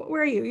sitting in?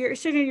 Where are you? You're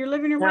sitting in your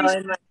living room? No,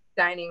 in my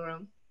dining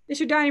room. It's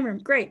your dining room.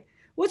 Great.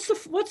 What's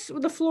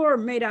the floor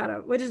made out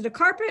of? What is it, a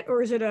carpet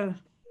or is it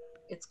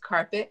It's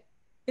carpet.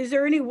 Is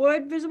there any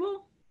wood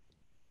visible?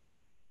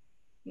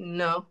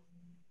 No.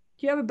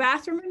 Do you have a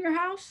bathroom in your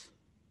house?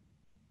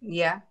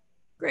 Yeah.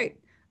 Great.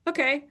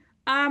 Okay.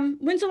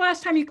 When's the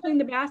last time you cleaned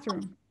the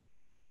bathroom?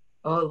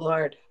 Oh,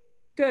 Lord.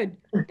 Good.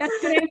 That's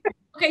good answer.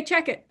 Okay,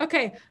 check it.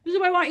 Okay, this is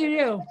what I want you to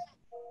do.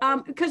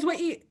 Because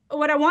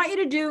what I want you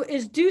to do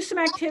is do some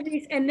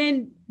activities and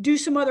then do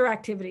some other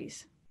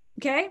activities.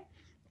 Okay?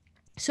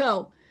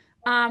 So,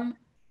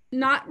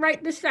 not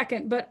right this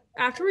second, but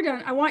after we're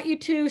done, I want you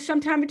to,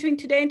 sometime between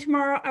today and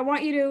tomorrow, I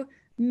want you to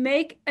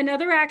make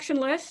another action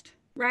list,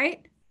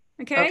 right?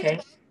 Okay? Okay.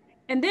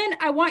 And then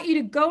I want you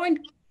to go and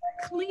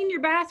clean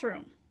your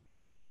bathroom.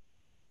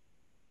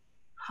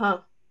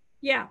 Huh.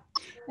 Yeah.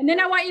 And then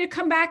I want you to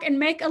come back and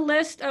make a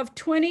list of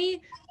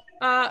 20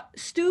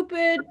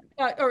 stupid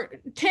or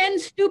 10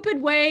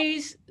 stupid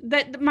ways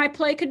that my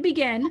play could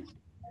begin.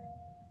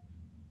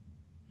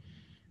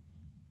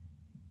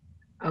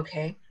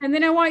 Okay. And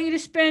then I want you to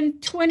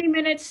spend 20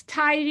 minutes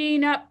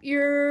tidying up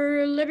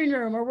your living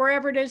room or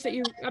wherever it is that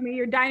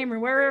your dining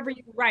room, wherever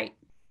you write.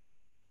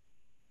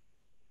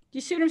 Do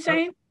you see what I'm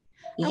saying?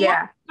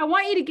 Yeah. I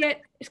want you to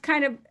get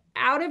kind of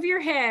out of your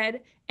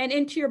head and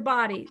into your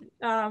body.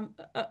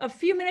 A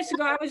few minutes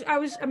ago,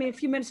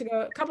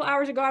 a couple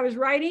hours ago, I was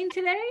writing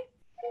today,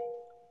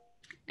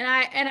 and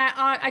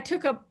I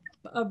took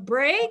a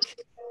break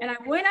and I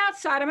went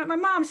outside. I'm at my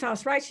mom's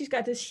house, right? She's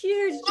got this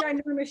huge,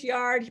 ginormous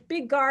yard,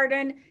 big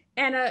garden,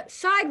 and a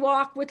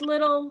sidewalk with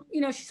little,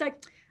 she's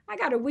like, I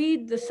got to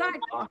weed the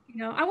sidewalk.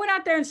 I went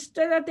out there and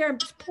stood out there and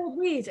just pulled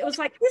weeds. It was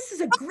like, this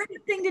is a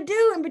great thing to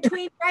do in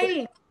between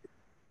writing.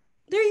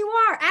 There you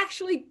are,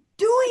 actually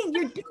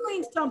you're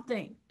doing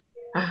something.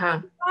 Uh-huh.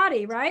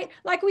 Body, right?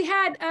 Like we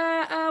had,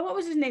 what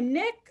was his name?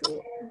 Nick?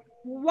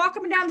 walk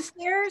up and down the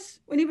stairs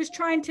when he was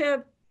trying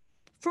to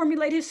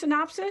formulate his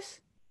synopsis?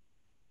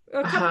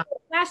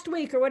 Last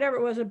week or whatever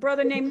it was, a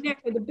brother named Nick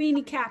with a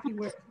beanie cap he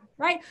wears,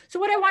 right? So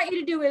what I want you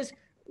to do is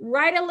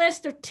write a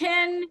list of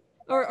 10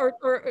 or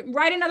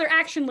write another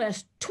action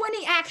list,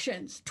 20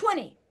 actions,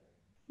 20,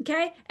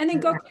 okay? And then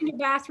go clean your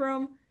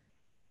bathroom.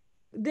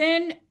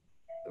 Then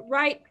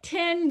write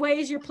 10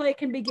 ways your play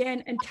can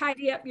begin and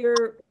tidy up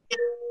your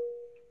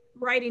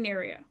writing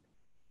area.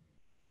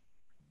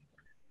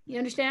 You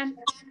understand?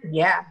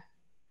 Yeah.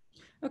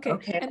 Okay.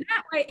 And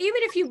that way,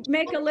 even if you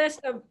make a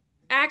list of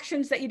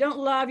actions that you don't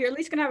love, you're at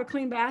least gonna have a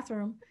clean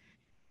bathroom.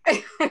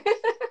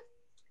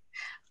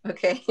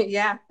 Okay,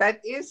 yeah,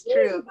 that is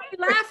true. You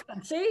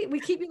laughing, see? We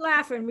keep you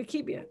laughing, we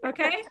keep you,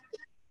 okay?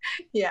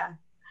 Yeah,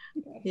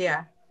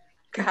 yeah,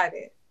 got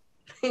it.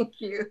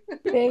 Thank you.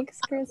 Thanks,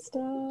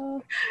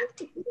 Crystal.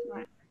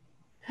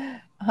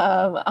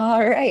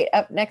 All right,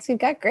 up next we've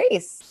got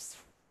Grace.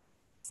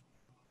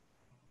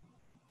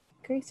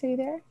 Grace, are you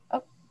there?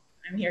 Oh,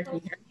 I'm here. Can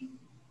you hear me?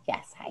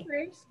 yes, hi.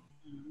 Grace.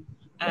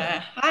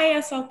 Hi,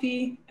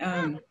 SLP.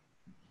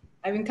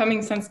 I've been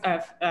coming since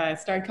I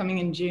started coming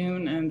in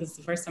June, and this is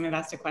the first time I've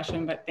asked a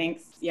question, but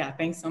thanks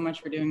so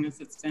much for doing this.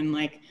 It's been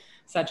like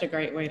such a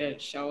great way to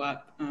show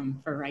up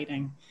for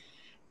writing.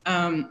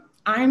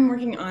 I'm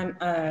working on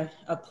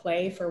a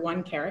play for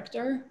one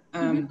character.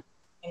 And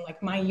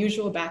like my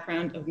usual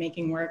background of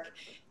making work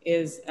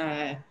is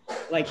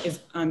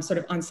sort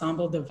of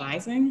ensemble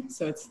devising.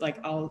 So it's like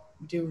I'll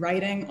do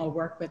writing, I'll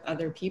work with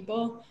other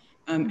people,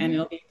 and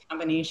it'll be a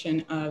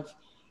combination of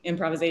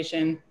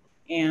improvisation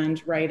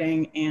and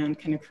writing and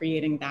kind of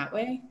creating that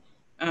way.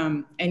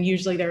 And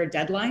usually there are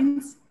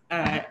deadlines.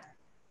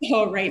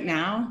 So right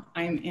now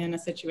I'm in a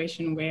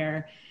situation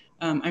where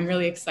I'm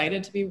really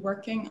excited to be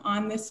working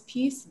on this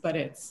piece, but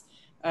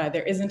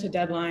there isn't a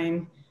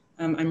deadline.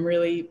 I'm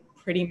really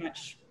pretty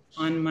much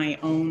on my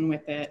own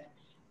with it.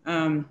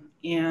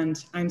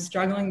 And I'm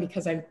struggling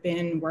because I've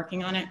been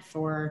working on it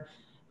for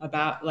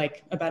about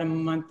a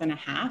month and a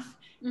half.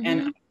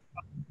 And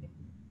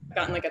I've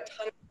gotten like a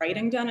ton of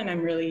writing done, and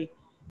I'm really,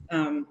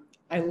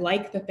 I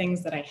like the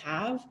things that I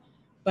have,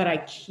 but I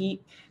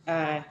keep,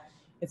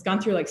 it's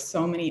gone through like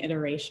so many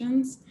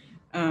iterations.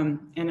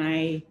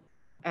 And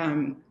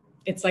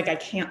it's like I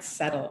can't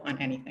settle on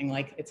anything.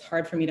 Like it's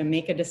hard for me to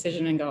make a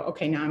decision and go,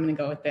 okay, now I'm gonna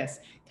go with this,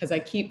 because I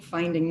keep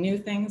finding new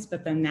things,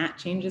 but then that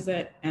changes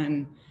it.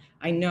 And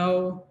I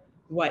know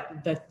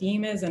what the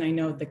theme is and I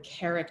know the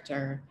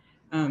character,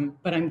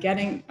 but I'm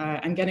getting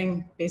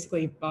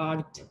basically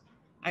bogged.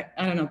 I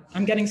don't know,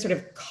 I'm getting sort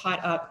of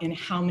caught up in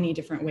how many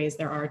different ways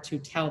there are to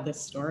tell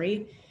this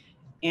story.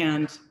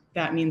 And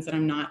that means that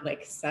I'm not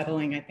like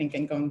settling, I think,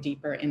 and going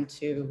deeper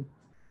into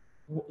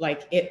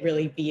like it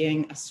really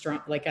being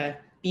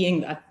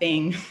being a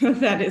thing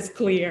that is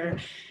clear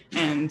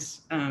and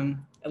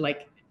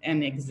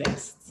and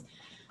exists.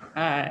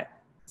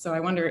 So I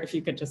wonder if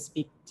you could just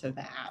speak to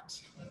that.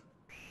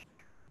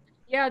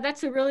 Yeah,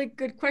 that's a really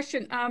good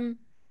question.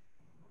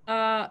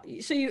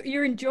 So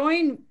you're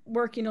enjoying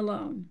working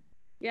alone?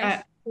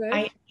 Yes.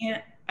 I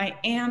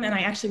am, and I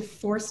actually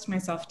forced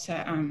myself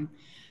to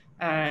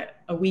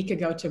a week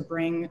ago to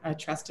bring a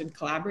trusted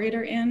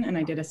collaborator in, and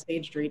I did a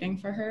staged reading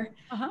for her,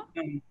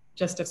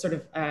 just of sort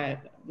of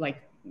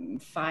like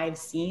 5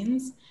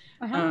 scenes.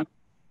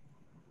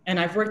 And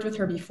I've worked with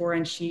her before,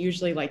 and she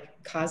usually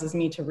like causes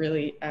me to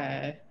really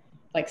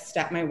like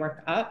step my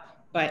work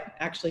up, but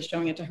actually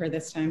showing it to her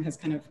this time has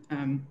kind of,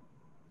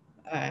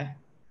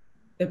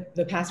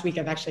 the past week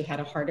I've actually had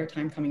a harder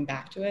time coming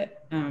back to it.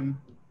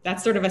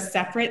 That's sort of a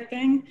separate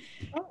thing.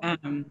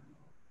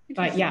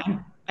 But yeah,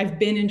 I've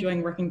been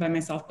enjoying working by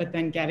myself, but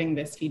then getting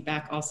this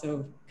feedback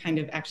also kind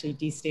of actually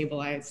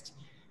destabilized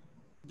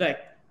the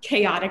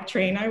chaotic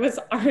train I was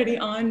already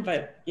on.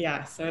 But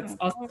yeah, so it's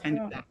also kind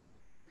of that.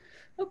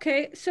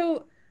 Okay,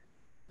 so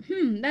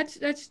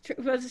that's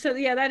true. So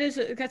yeah,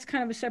 that's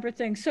kind of a separate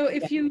thing. So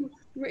if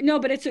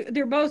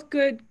they're both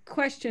good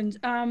questions.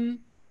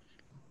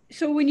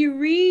 So when you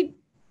read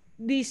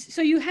these,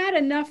 so you had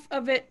enough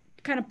of it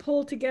kind of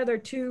pulled together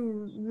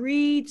to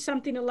read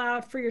something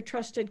aloud for your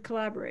trusted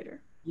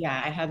collaborator? Yeah,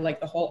 I had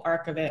like the whole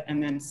arc of it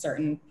and then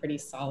certain pretty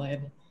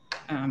solid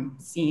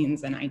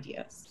scenes and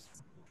ideas.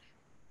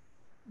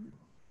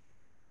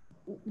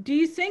 Do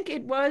you think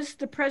it was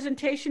the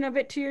presentation of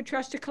it to your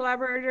trusted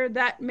collaborator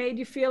that made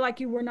you feel like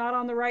you were not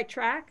on the right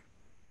track?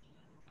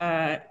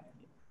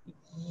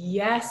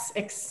 Yes,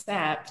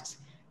 except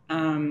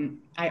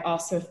I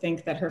also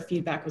think that her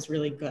feedback was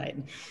really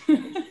good.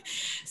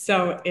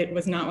 So it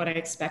was not what I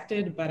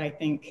expected, but I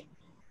think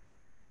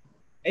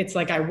it's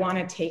like I want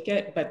to take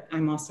it, but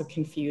I'm also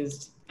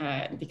confused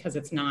because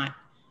it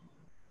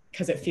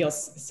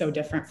feels so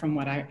different from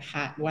what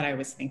I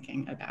was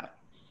thinking about.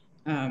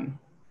 And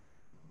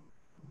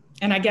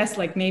I guess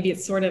like maybe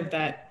it's sort of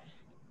that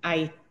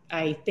I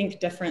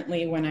think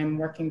differently when I'm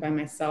working by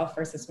myself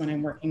versus when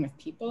I'm working with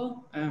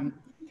people.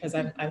 Because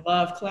I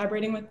love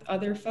collaborating with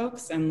other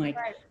folks and like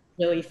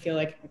really feel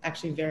like I'm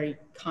actually very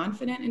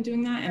confident in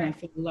doing that. And I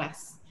feel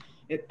less,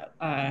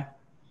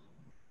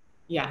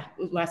 yeah,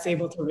 less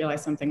able to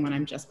realize something when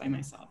I'm just by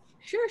myself.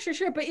 Sure, sure,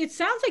 sure. But it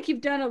sounds like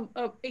you've done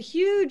a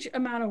huge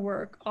amount of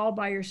work all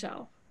by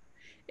yourself.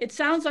 It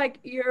sounds like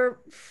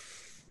your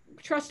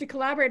trusted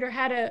collaborator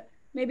had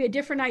maybe a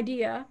different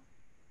idea.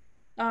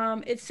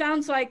 It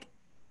sounds like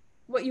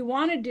what you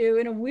want to do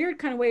in a weird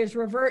kind of way is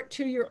revert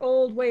to your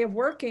old way of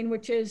working,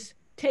 which is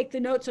take the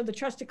notes of the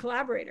trusted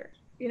collaborator.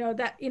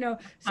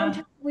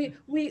 Sometimes we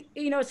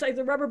it's like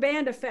the rubber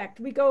band effect.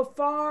 We go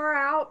far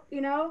out,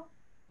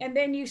 and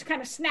then you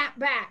kind of snap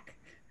back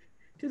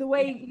to the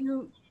way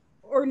you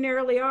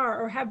ordinarily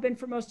are or have been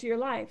for most of your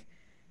life.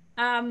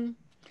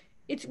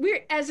 It's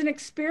weird. As an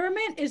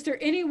experiment, is there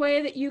any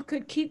way that you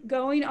could keep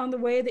going on the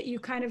way that you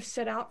kind of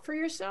set out for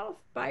yourself,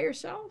 by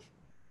yourself?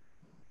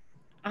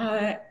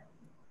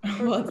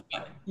 Well,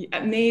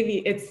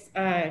 maybe it's,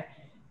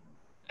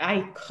 I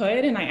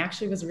could, and I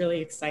actually was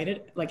really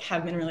excited, like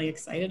have been really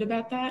excited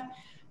about that.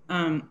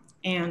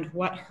 And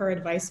what her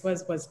advice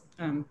was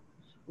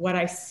what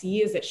I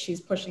see is that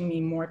she's pushing me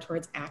more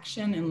towards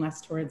action and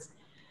less towards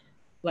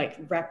like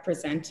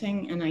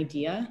representing an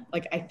idea.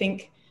 Like, I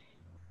think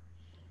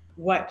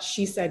what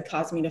she said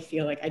caused me to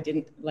feel like I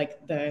didn't,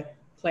 like the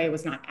play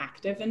was not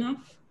active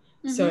enough.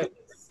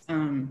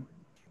 Mm-hmm.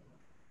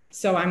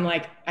 So I'm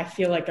like, I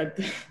feel like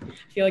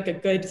a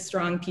good,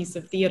 strong piece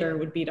of theater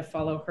would be to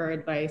follow her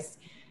advice,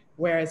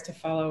 whereas to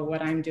follow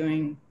what I'm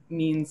doing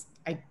means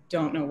I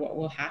don't know what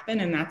will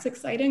happen. And that's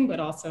exciting, but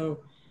also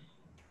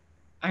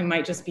I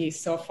might just be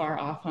so far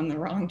off on the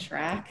wrong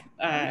track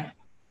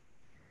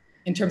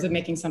in terms of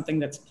making something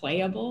that's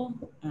playable.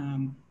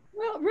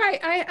 Well, right,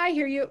 I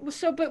hear you.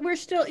 So, but you're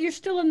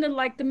still in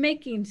the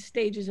making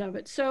stages of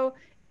it. So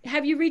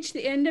have you reached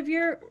the end of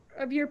your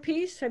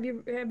piece? Have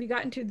you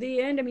gotten to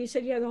the end? I mean, you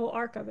said you had the whole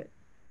arc of it.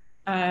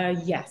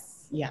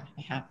 Yes, yeah,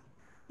 I have.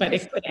 But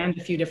it could end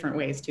a few different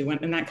ways too,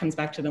 and that comes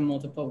back to the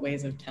multiple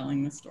ways of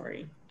telling the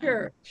story.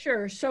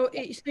 Sure. So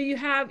you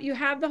have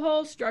the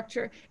whole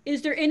structure.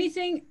 Is there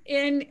anything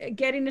in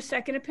getting a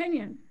second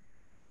opinion?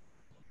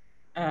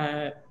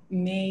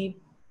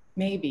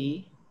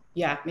 Maybe.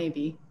 Yeah,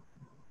 maybe.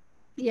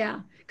 Yeah,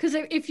 because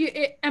if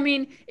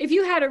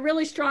you had a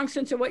really strong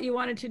sense of what you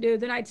wanted to do,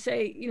 then I'd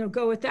say,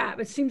 go with that.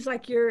 But it seems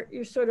like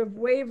you're sort of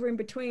wavering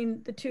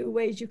between the two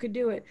ways you could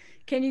do it.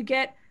 Can you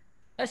get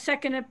a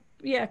second?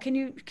 Yeah. Can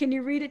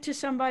you read it to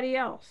somebody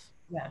else?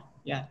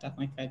 Yeah,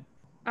 definitely could.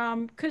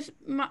 Because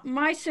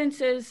my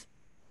sense is,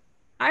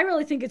 I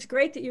really think it's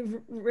great that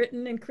you've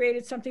written and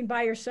created something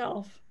by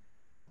yourself,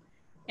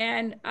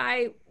 and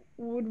I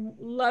would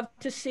love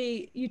to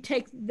see you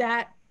take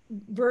that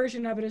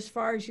version of it as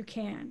far as you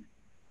can.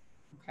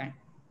 Okay.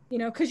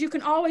 Because you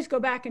can always go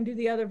back and do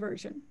the other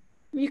version.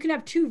 I mean, you can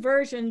have two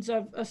versions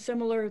of a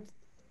similar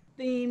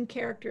theme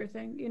character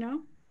thing,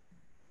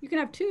 you can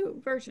have two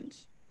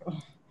versions.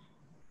 Oh,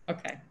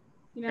 okay.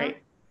 Great.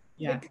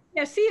 Yeah.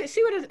 Yeah.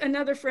 See what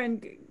another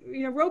friend,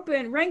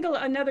 wrangle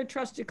another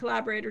trusted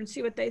collaborator and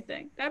see what they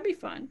think. That'd be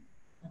fun.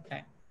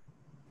 Okay.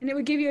 And it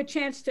would give you a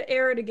chance to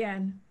air it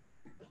again.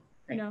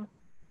 Great. Okay.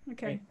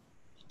 Great.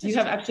 Do you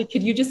have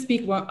could you just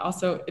speak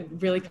also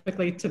really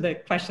quickly to the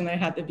question that I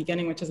had at the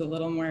beginning, which is a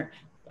little more,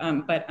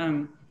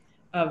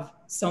 of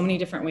so many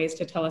different ways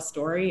to tell a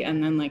story,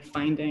 and then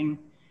finding,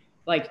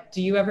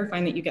 do you ever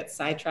find that you get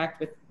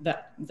sidetracked with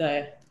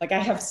I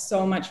have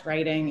so much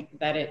writing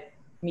that it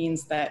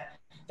means that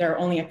there are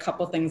only a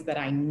couple things that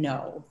I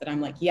know that I'm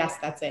like, yes,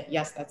 that's it.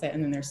 Yes, that's it.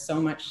 And then there's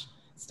so much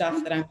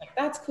stuff that I'm like,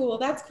 that's cool.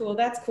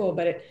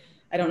 But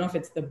I don't know if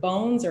it's the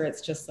bones or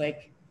it's just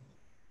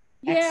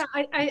yeah,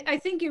 I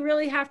think you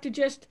really have to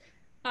just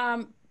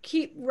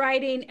keep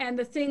writing, and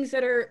the things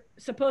that are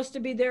supposed to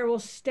be there will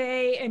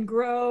stay and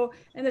grow,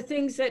 and the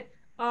things that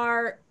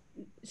are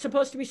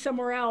supposed to be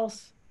somewhere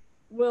else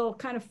will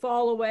kind of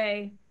fall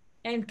away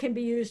and can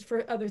be used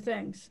for other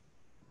things.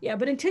 Yeah,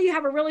 but until you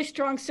have a really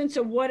strong sense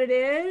of what it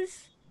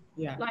is,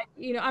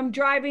 I'm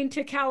driving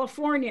to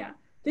California,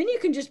 then you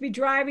can just be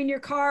driving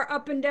your car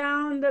up and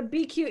down the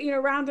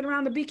BQ, round and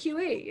around the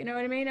BQE, you know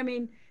what I mean? I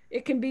mean,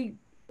 it can be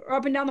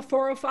up and down the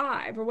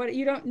 405 or what,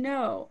 you don't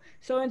know.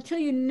 So until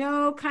you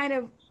know kind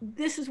of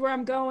this is where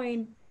I'm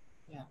going,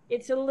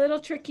 it's a little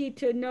tricky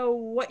to know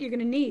what you're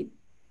going to need.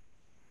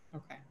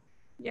 Okay.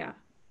 Yeah.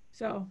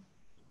 So.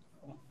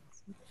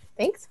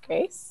 Thanks,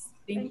 Grace.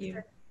 Thank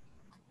you.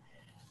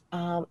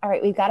 All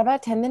right, we've got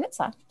about 10 minutes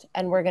left,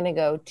 and we're going to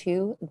go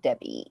to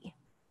Debbie.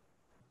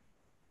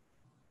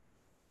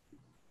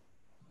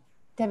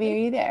 Debbie, are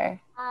you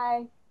there?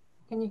 Hi.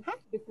 Can you?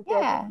 This is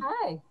yeah. Debbie.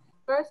 Hi.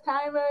 First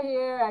timer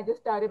here. I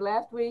just started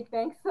last week.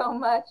 Thanks so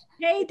much.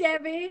 Hey,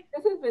 Debbie.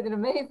 This has been an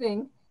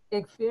amazing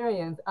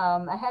experience.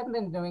 I hadn't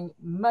been doing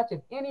much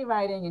of any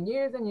writing in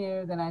years and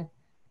years, and I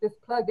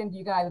just plugged into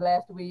you guys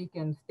last week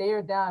and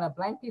stared down a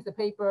blank piece of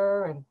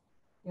paper and,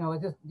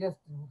 just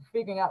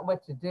figuring out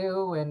what to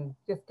do, and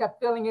just kept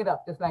filling it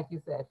up, just like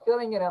you said,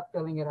 filling it up.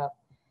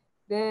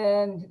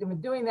 Then I've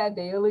been doing that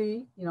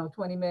daily,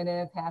 20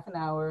 minutes, half an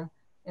hour.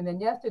 And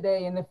then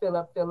yesterday in the fill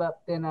up,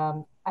 then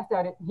I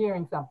started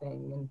hearing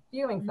something and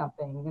feeling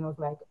something, and it was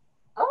like,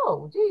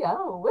 oh, gee,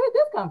 oh, where did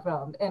this come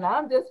from? And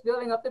I'm just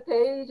filling up the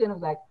page, and it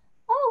was like,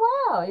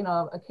 oh, wow, you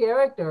know, a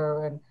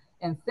character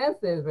and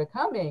senses were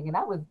coming. And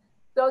I was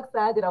so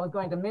excited I was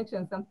going to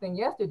mention something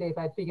yesterday if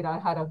I'd figured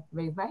out how to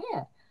raise my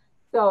hand.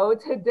 So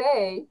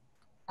today,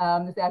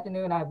 this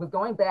afternoon, I was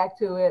going back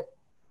to it,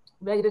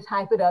 ready to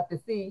type it up to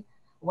see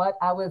what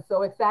I was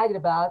so excited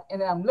about.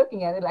 And then I'm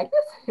looking at it like,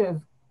 what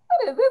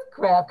is this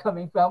crap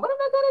coming from? What am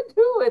I going to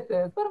do with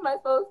this? What am I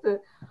supposed to,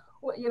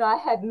 you know, I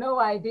had no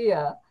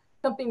idea.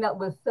 Something that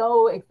was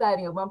so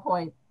exciting at one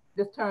point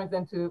just turns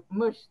into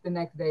mush the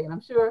next day. And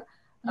I'm sure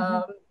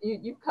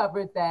you've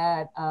covered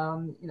that.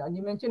 You know,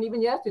 you mentioned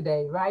even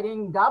yesterday,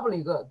 writing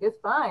gobbledygook. It's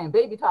fine.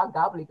 Baby talk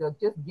gobbledygook,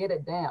 just get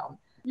it down.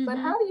 But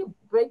how do you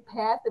break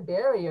past the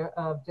barrier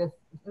of just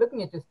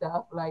looking at your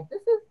stuff like,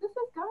 this is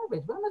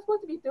garbage. What am I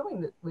supposed to be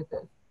doing with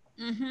this?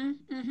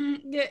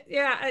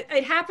 Yeah,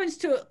 it happens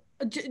to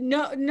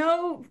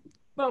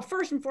well,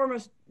 first and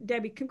foremost,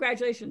 Debbie,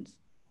 congratulations.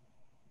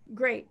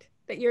 Great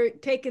that you're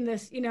taking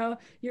this, you know,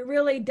 you're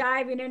really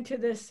diving into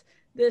this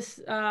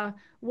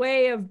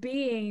way of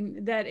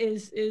being that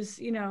is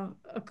you know,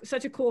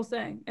 such a cool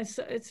thing.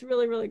 It's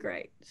really, really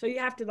great. So you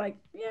have to, like,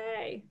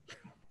 yay,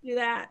 do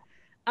that.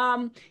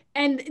 And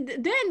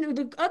then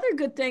the other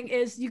good thing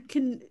is you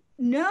can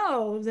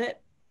know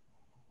that,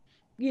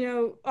 you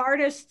know,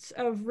 artists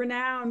of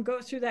renown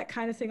go through that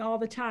kind of thing all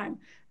the time.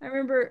 I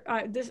remember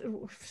this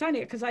funny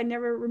because I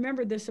never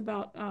remembered this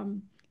about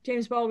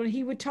James Baldwin.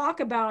 He would talk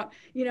about,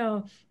 you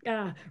know,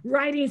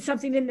 writing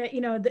something in the,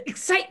 you know, the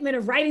excitement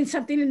of writing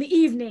something in the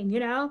evening, you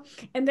know,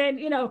 and then,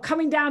 you know,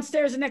 coming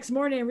downstairs the next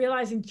morning and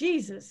realizing,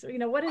 Jesus, you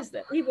know, what is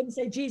that? He wouldn't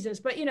say Jesus,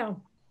 but, you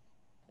know,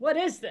 what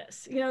is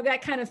this? You know,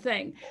 that kind of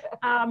thing.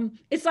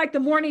 It's like the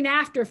morning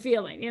after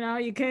feeling, you know,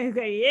 you can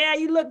say, yeah,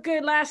 you look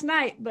good last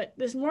night, but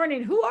this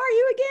morning, who are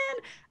you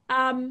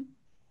again?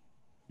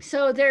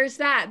 So there's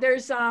that.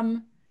 There's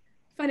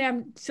funny,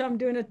 I'm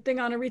doing a thing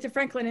on Aretha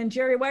Franklin, and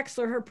Jerry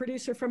Wexler, her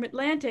producer from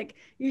Atlantic,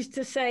 used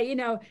to say, you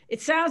know,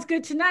 it sounds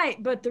good tonight,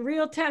 but the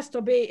real test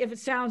will be if it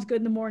sounds good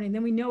in the morning,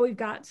 then we know we've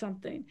got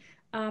something.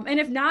 And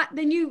if not,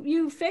 then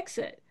you fix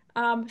it.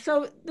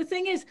 So the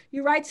thing is,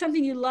 you write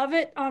something, you love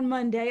it on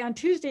Monday. On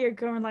Tuesday, you're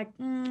going like,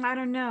 I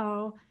don't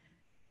know.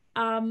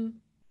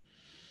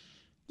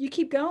 You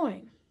keep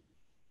going.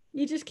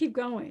 You just keep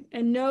going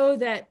and know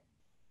that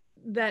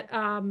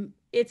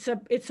it's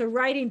a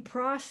writing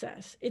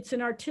process. It's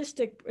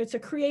a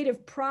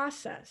creative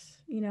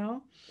process, you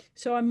know?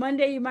 So on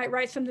Monday, you might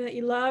write something that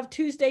you love.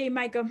 Tuesday, you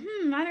might go,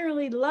 I don't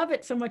really love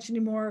it so much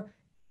anymore.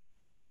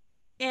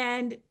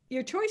 And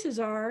your choices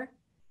are,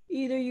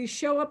 either you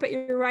show up at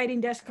your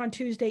writing desk on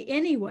Tuesday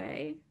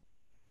anyway,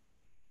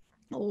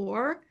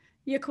 or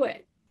you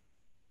quit,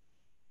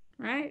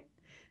 right?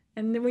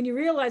 And then when you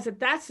realize that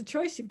that's the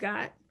choice you've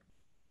got,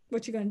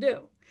 what you're going to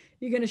do?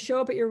 You're going to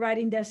show up at your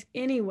writing desk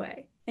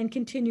anyway and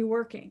continue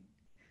working,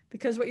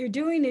 because what you're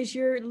doing is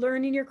you're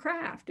learning your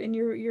craft and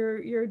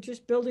you're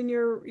just building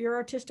your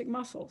artistic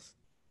muscles,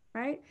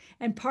 right?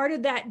 And part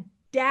of that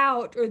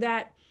doubt or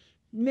that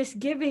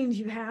misgivings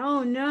you have,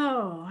 oh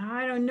no,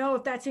 I don't know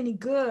if that's any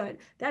good.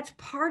 That's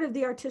part of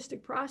the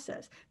artistic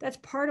process. That's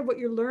part of what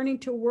you're learning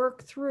to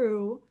work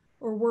through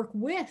or work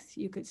with,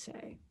 you could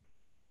say.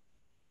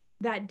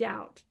 That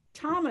doubt.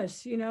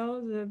 Thomas, you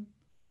know, the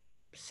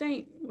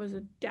saint, was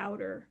a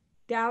doubter.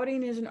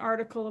 Doubting is an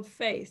article of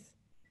faith.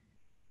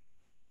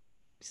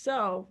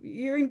 So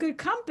you're in good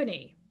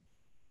company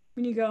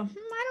when you go,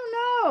 I don't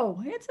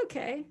know. It's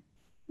okay.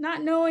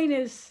 Not knowing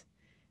is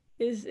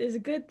a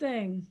good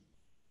thing.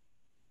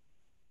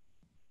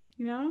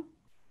 You know?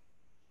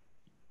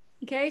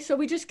 Okay, so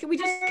we just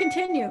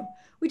continue.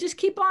 We just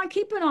keep on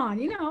keeping on,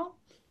 you know.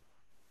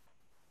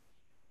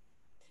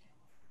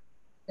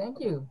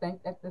 Thank you.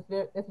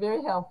 That's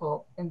very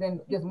helpful. And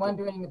then just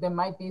wondering, there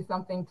might be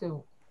something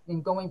to,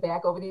 in going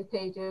back over these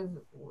pages,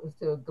 was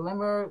to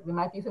glimmer. There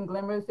might be some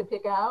glimmers to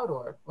pick out,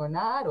 or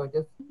not, or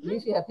just at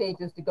least you have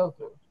pages to go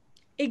through.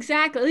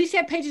 Exactly. At least you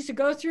have pages to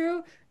go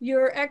through.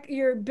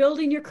 You're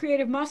building your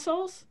creative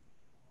muscles.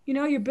 You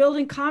know, you're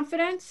building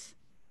confidence.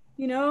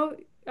 You know,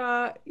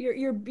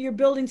 you're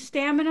building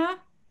stamina.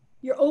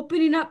 You're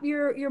opening up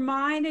your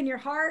mind and your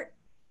heart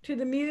to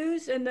the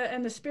muse and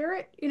the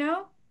spirit. You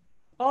know,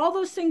 all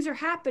those things are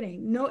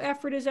happening. No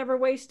effort is ever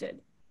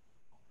wasted.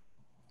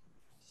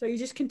 So you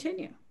just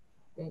continue.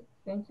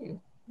 Thank you.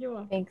 You're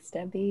welcome. Thanks,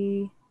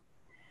 Debbie.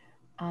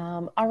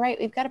 All right,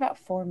 we've got about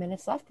 4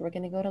 minutes left. We're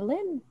going to go to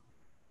Lynn.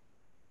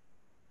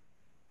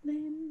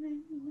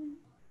 Lynn,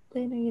 are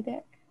you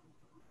there?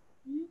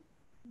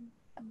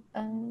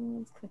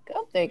 Let's click.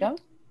 Oh, there you go.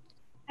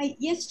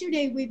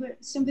 Yesterday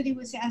somebody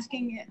was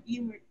asking,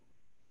 you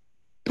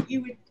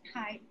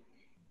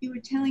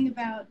were telling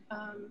about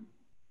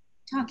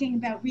talking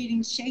about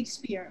reading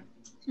Shakespeare.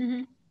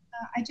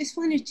 I just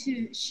wanted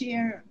to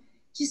share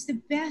just the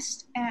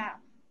best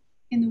app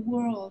in the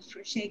world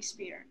for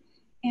Shakespeare,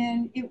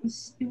 and it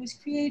was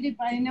created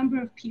by a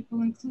number of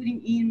people,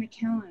 including Ian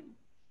McKellen,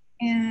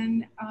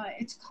 and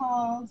it's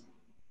called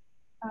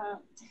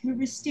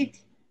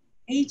Heuristic,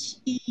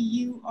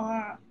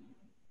 HEURISTIC,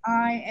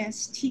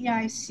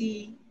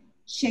 STIC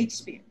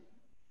Shakespeare.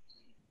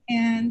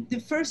 And the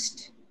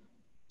first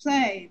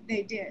play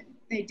they did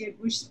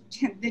was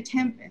The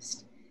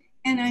Tempest.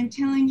 And I'm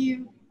telling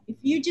you, if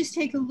you just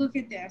take a look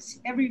at this,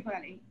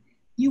 everybody,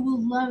 you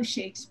will love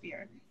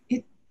Shakespeare.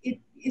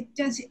 It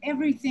does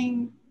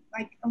everything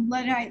like a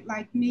Luddite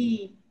like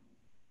me.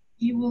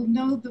 You will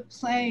know the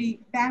play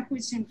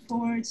backwards and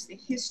forwards, the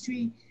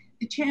history,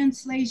 the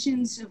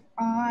translations of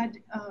odd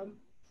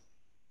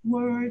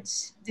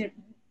words that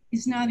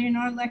is not in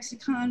our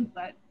lexicon,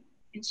 but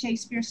in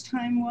Shakespeare's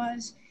time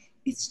was.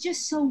 It's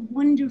just so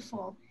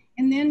wonderful.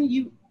 And then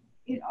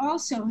it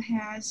also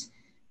has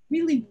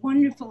really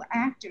wonderful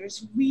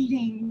actors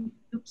reading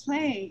the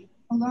play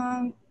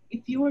along.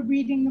 If you're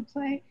reading the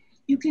play,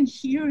 you can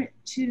hear it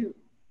too.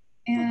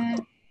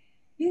 And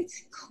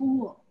it's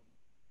cool.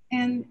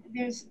 And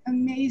there's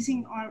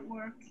amazing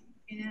artwork,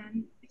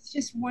 and it's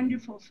just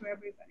wonderful for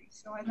everybody.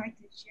 So I'd like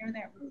to share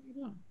that with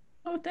you.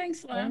 Oh,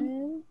 thanks,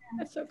 Lynn.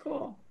 That's so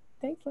cool.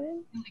 Thanks,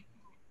 Lynn.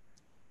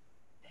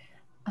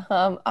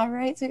 All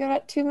right, so we got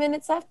about 2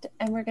 minutes left,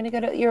 and we're going to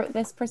go to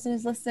this person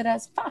is listed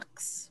as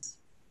Fox.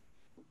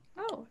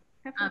 Oh,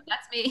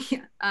 that's me.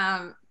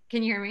 Can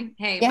you hear me?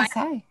 Hey. Yes,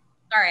 hi.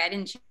 Sorry, I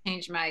didn't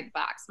change my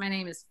box. My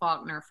name is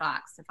Faulkner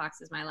Fox. So Fox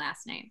is my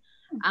last name.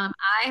 I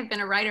have been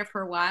a writer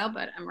for a while,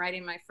 but I'm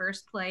writing my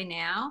first play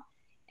now.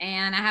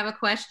 And I have a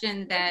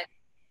question that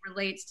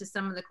relates to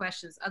some of the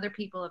questions other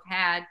people have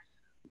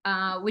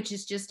had, which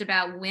is just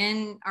about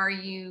when are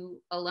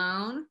you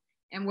alone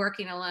and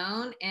working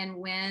alone, and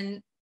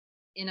when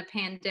in a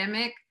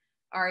pandemic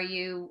are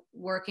you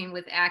working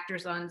with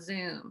actors on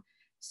Zoom?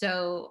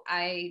 So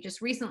I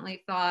just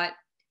recently thought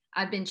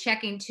I've been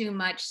checking too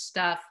much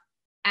stuff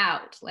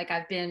out. Like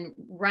I've been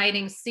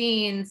writing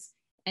scenes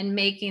and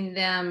making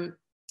them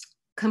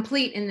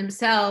complete in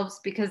themselves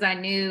because I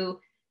knew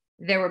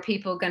there were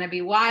people going to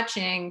be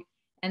watching.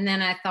 And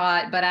then I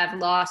thought, but I've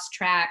lost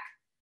track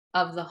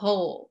of the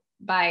whole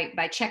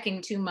by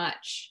checking too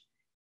much.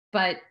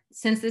 But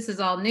since this is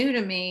all new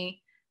to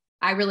me,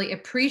 I really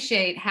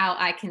appreciate how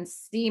I can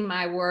see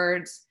my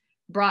words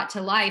brought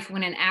to life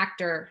when an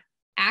actor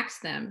acts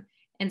them.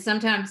 And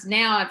sometimes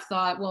now I've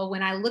thought, well,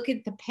 when I look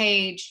at the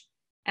page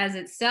as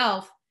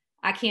itself,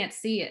 I can't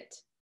see it.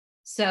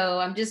 So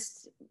I'm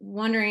just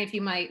wondering if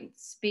you might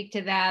speak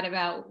to that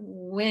about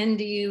when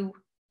do you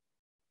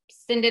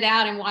send it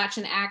out and watch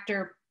an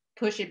actor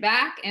push it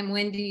back, and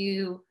when do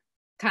you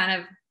kind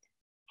of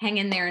hang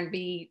in there and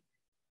be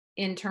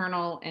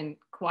internal and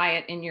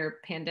quiet in your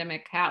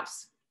pandemic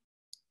house?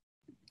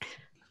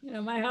 You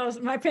know,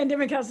 my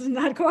pandemic house is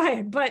not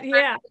quiet, but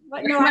yeah,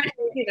 but no, I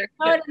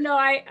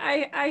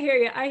hear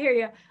you. I hear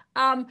you.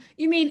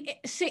 You mean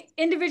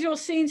individual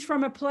scenes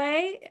from a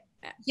play?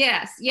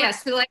 Yes.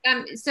 So like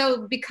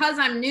so because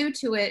I'm new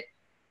to it,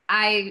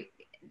 I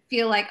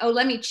feel like, oh,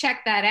 let me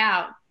check that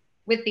out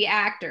with the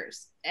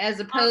actors,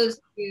 as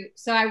opposed to,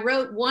 so I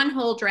wrote one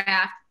whole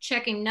draft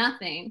checking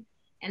nothing,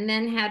 and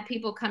then had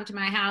people come to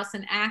my house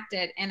and act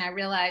it, and I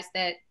realized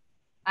that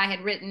I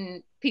had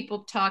written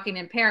people talking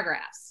in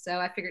paragraphs. So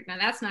I figured, no,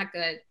 that's not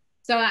good.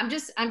 So I'm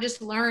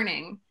just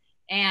learning,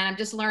 and I'm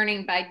just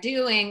learning by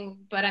doing,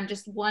 but I'm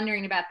just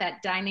wondering about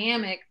that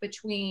dynamic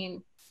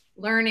between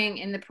learning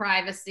in the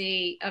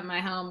privacy of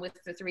my home with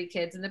the 3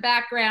 kids in the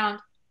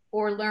background,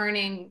 or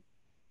learning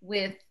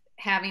with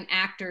having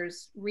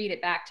actors read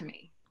it back to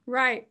me.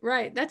 Right.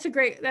 That's a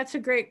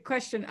great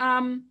question.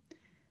 I'm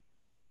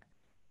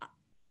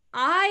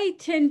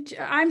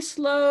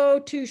slow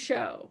to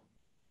show.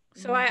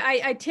 So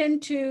I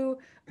tend to,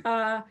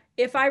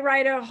 if I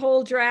write a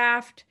whole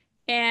draft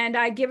and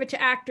I give it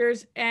to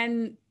actors,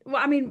 and well,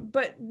 I mean,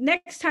 but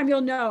next time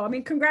you'll know. I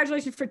mean,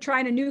 congratulations for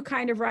trying a new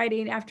kind of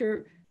writing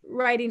after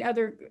writing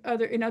other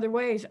in other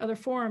ways, other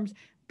forms.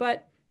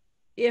 But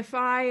if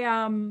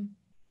I,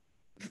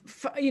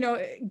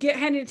 get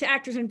handed it to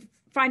actors and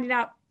finding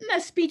out the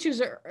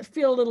speeches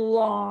feel a little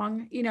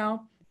long,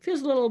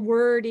 feels a little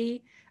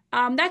wordy,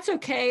 that's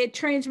okay. It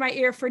trains my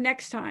ear for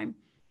next time.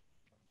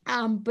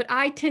 But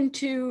I tend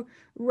to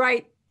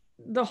write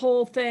the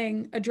whole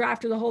thing, a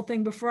draft of the whole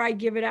thing before I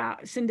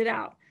send it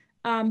out,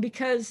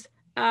 because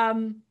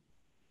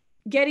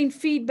getting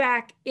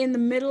feedback in the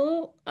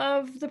middle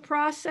of the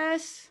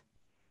process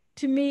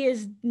to me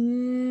is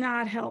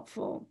not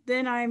helpful.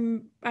 Then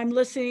I'm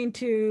listening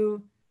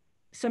to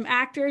some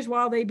actors,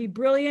 while they be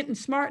brilliant and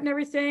smart and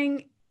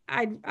everything,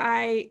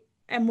 I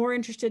am more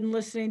interested in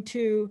listening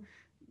to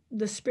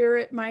the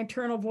spirit, my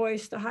internal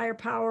voice, the higher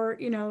power,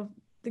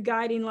 the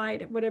guiding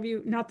light, whatever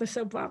not the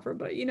soap opera,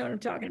 but you know what I'm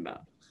talking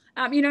about.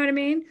 You know what I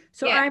mean?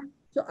 So yeah.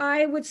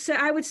 I would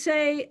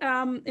say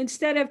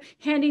instead of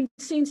handing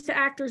scenes to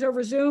actors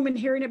over Zoom and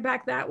hearing it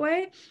back that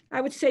way,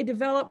 I would say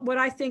develop what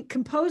I think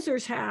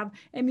composers have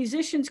and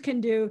musicians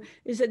can do,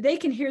 is that they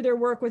can hear their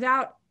work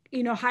without,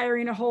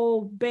 hiring a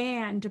whole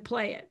band to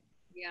play it.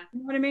 Yeah. You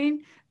know what I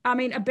mean? I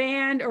mean, a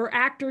band or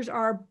actors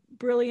are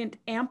brilliant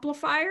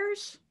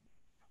amplifiers,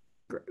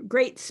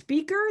 great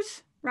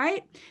speakers,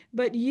 right?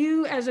 But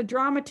you as a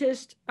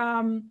dramatist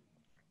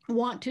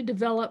want to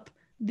develop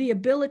the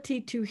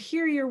ability to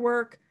hear your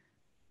work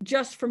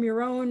just from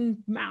your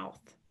own mouth.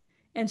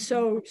 And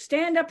so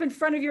stand up in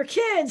front of your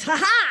kids,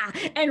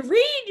 and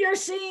read your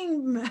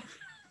scene.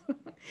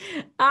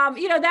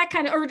 You know, that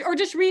kind of, or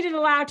just read it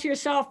aloud to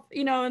yourself,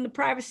 you know, in the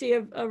privacy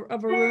of a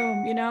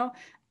room, you know.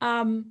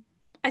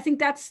 I think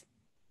that's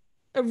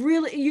a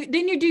really,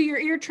 then you do your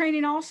ear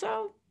training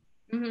also.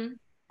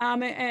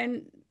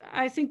 And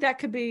I think that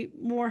could be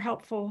more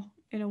helpful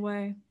in a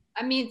way.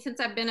 I mean, since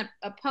I've been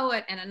a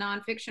poet and a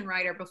nonfiction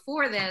writer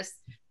before this,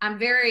 I'm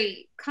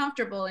very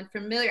comfortable and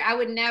familiar. I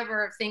would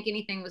never think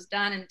anything was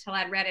done until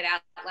I'd read it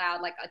out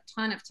loud like a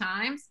ton of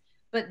times.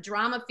 But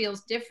drama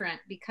feels different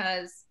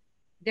because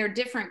they're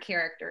different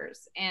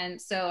characters. And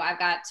so I've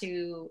got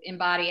to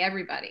embody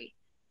everybody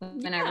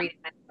when I read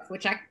it,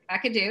 which I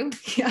could do.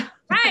 Yeah.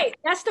 Right.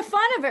 That's the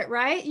fun of it,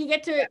 right? You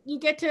get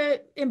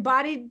to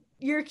embody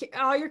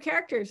all your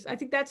characters. I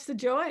think that's the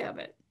joy of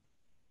it.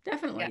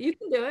 Definitely. Yeah. You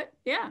can do it.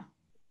 Yeah.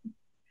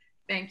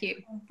 Thank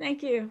you.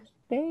 Thank you.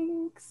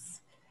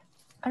 Thanks.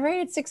 All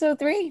right, it's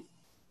 6:03.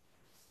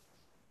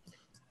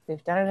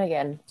 We've done it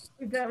again.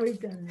 We've done it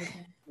again.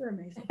 You're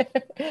amazing.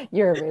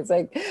 You're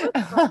amazing.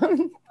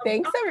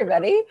 Thanks,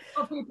 everybody.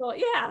 People.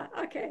 Yeah.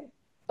 Okay.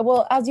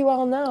 Well, as you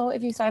all know,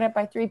 if you sign up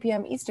by 3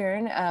 p.m.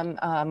 Eastern,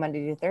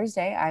 Monday to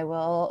Thursday, I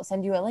will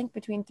send you a link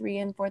between 3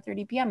 and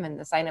 4:30 p.m. And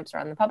the signups are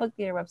on the Public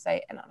Theater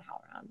website and on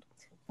HowlRound.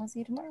 I'll see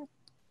you tomorrow.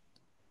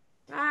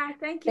 Bye.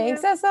 Thank you.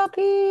 Thanks,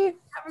 SLP.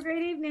 Have a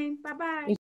great evening. Bye-bye.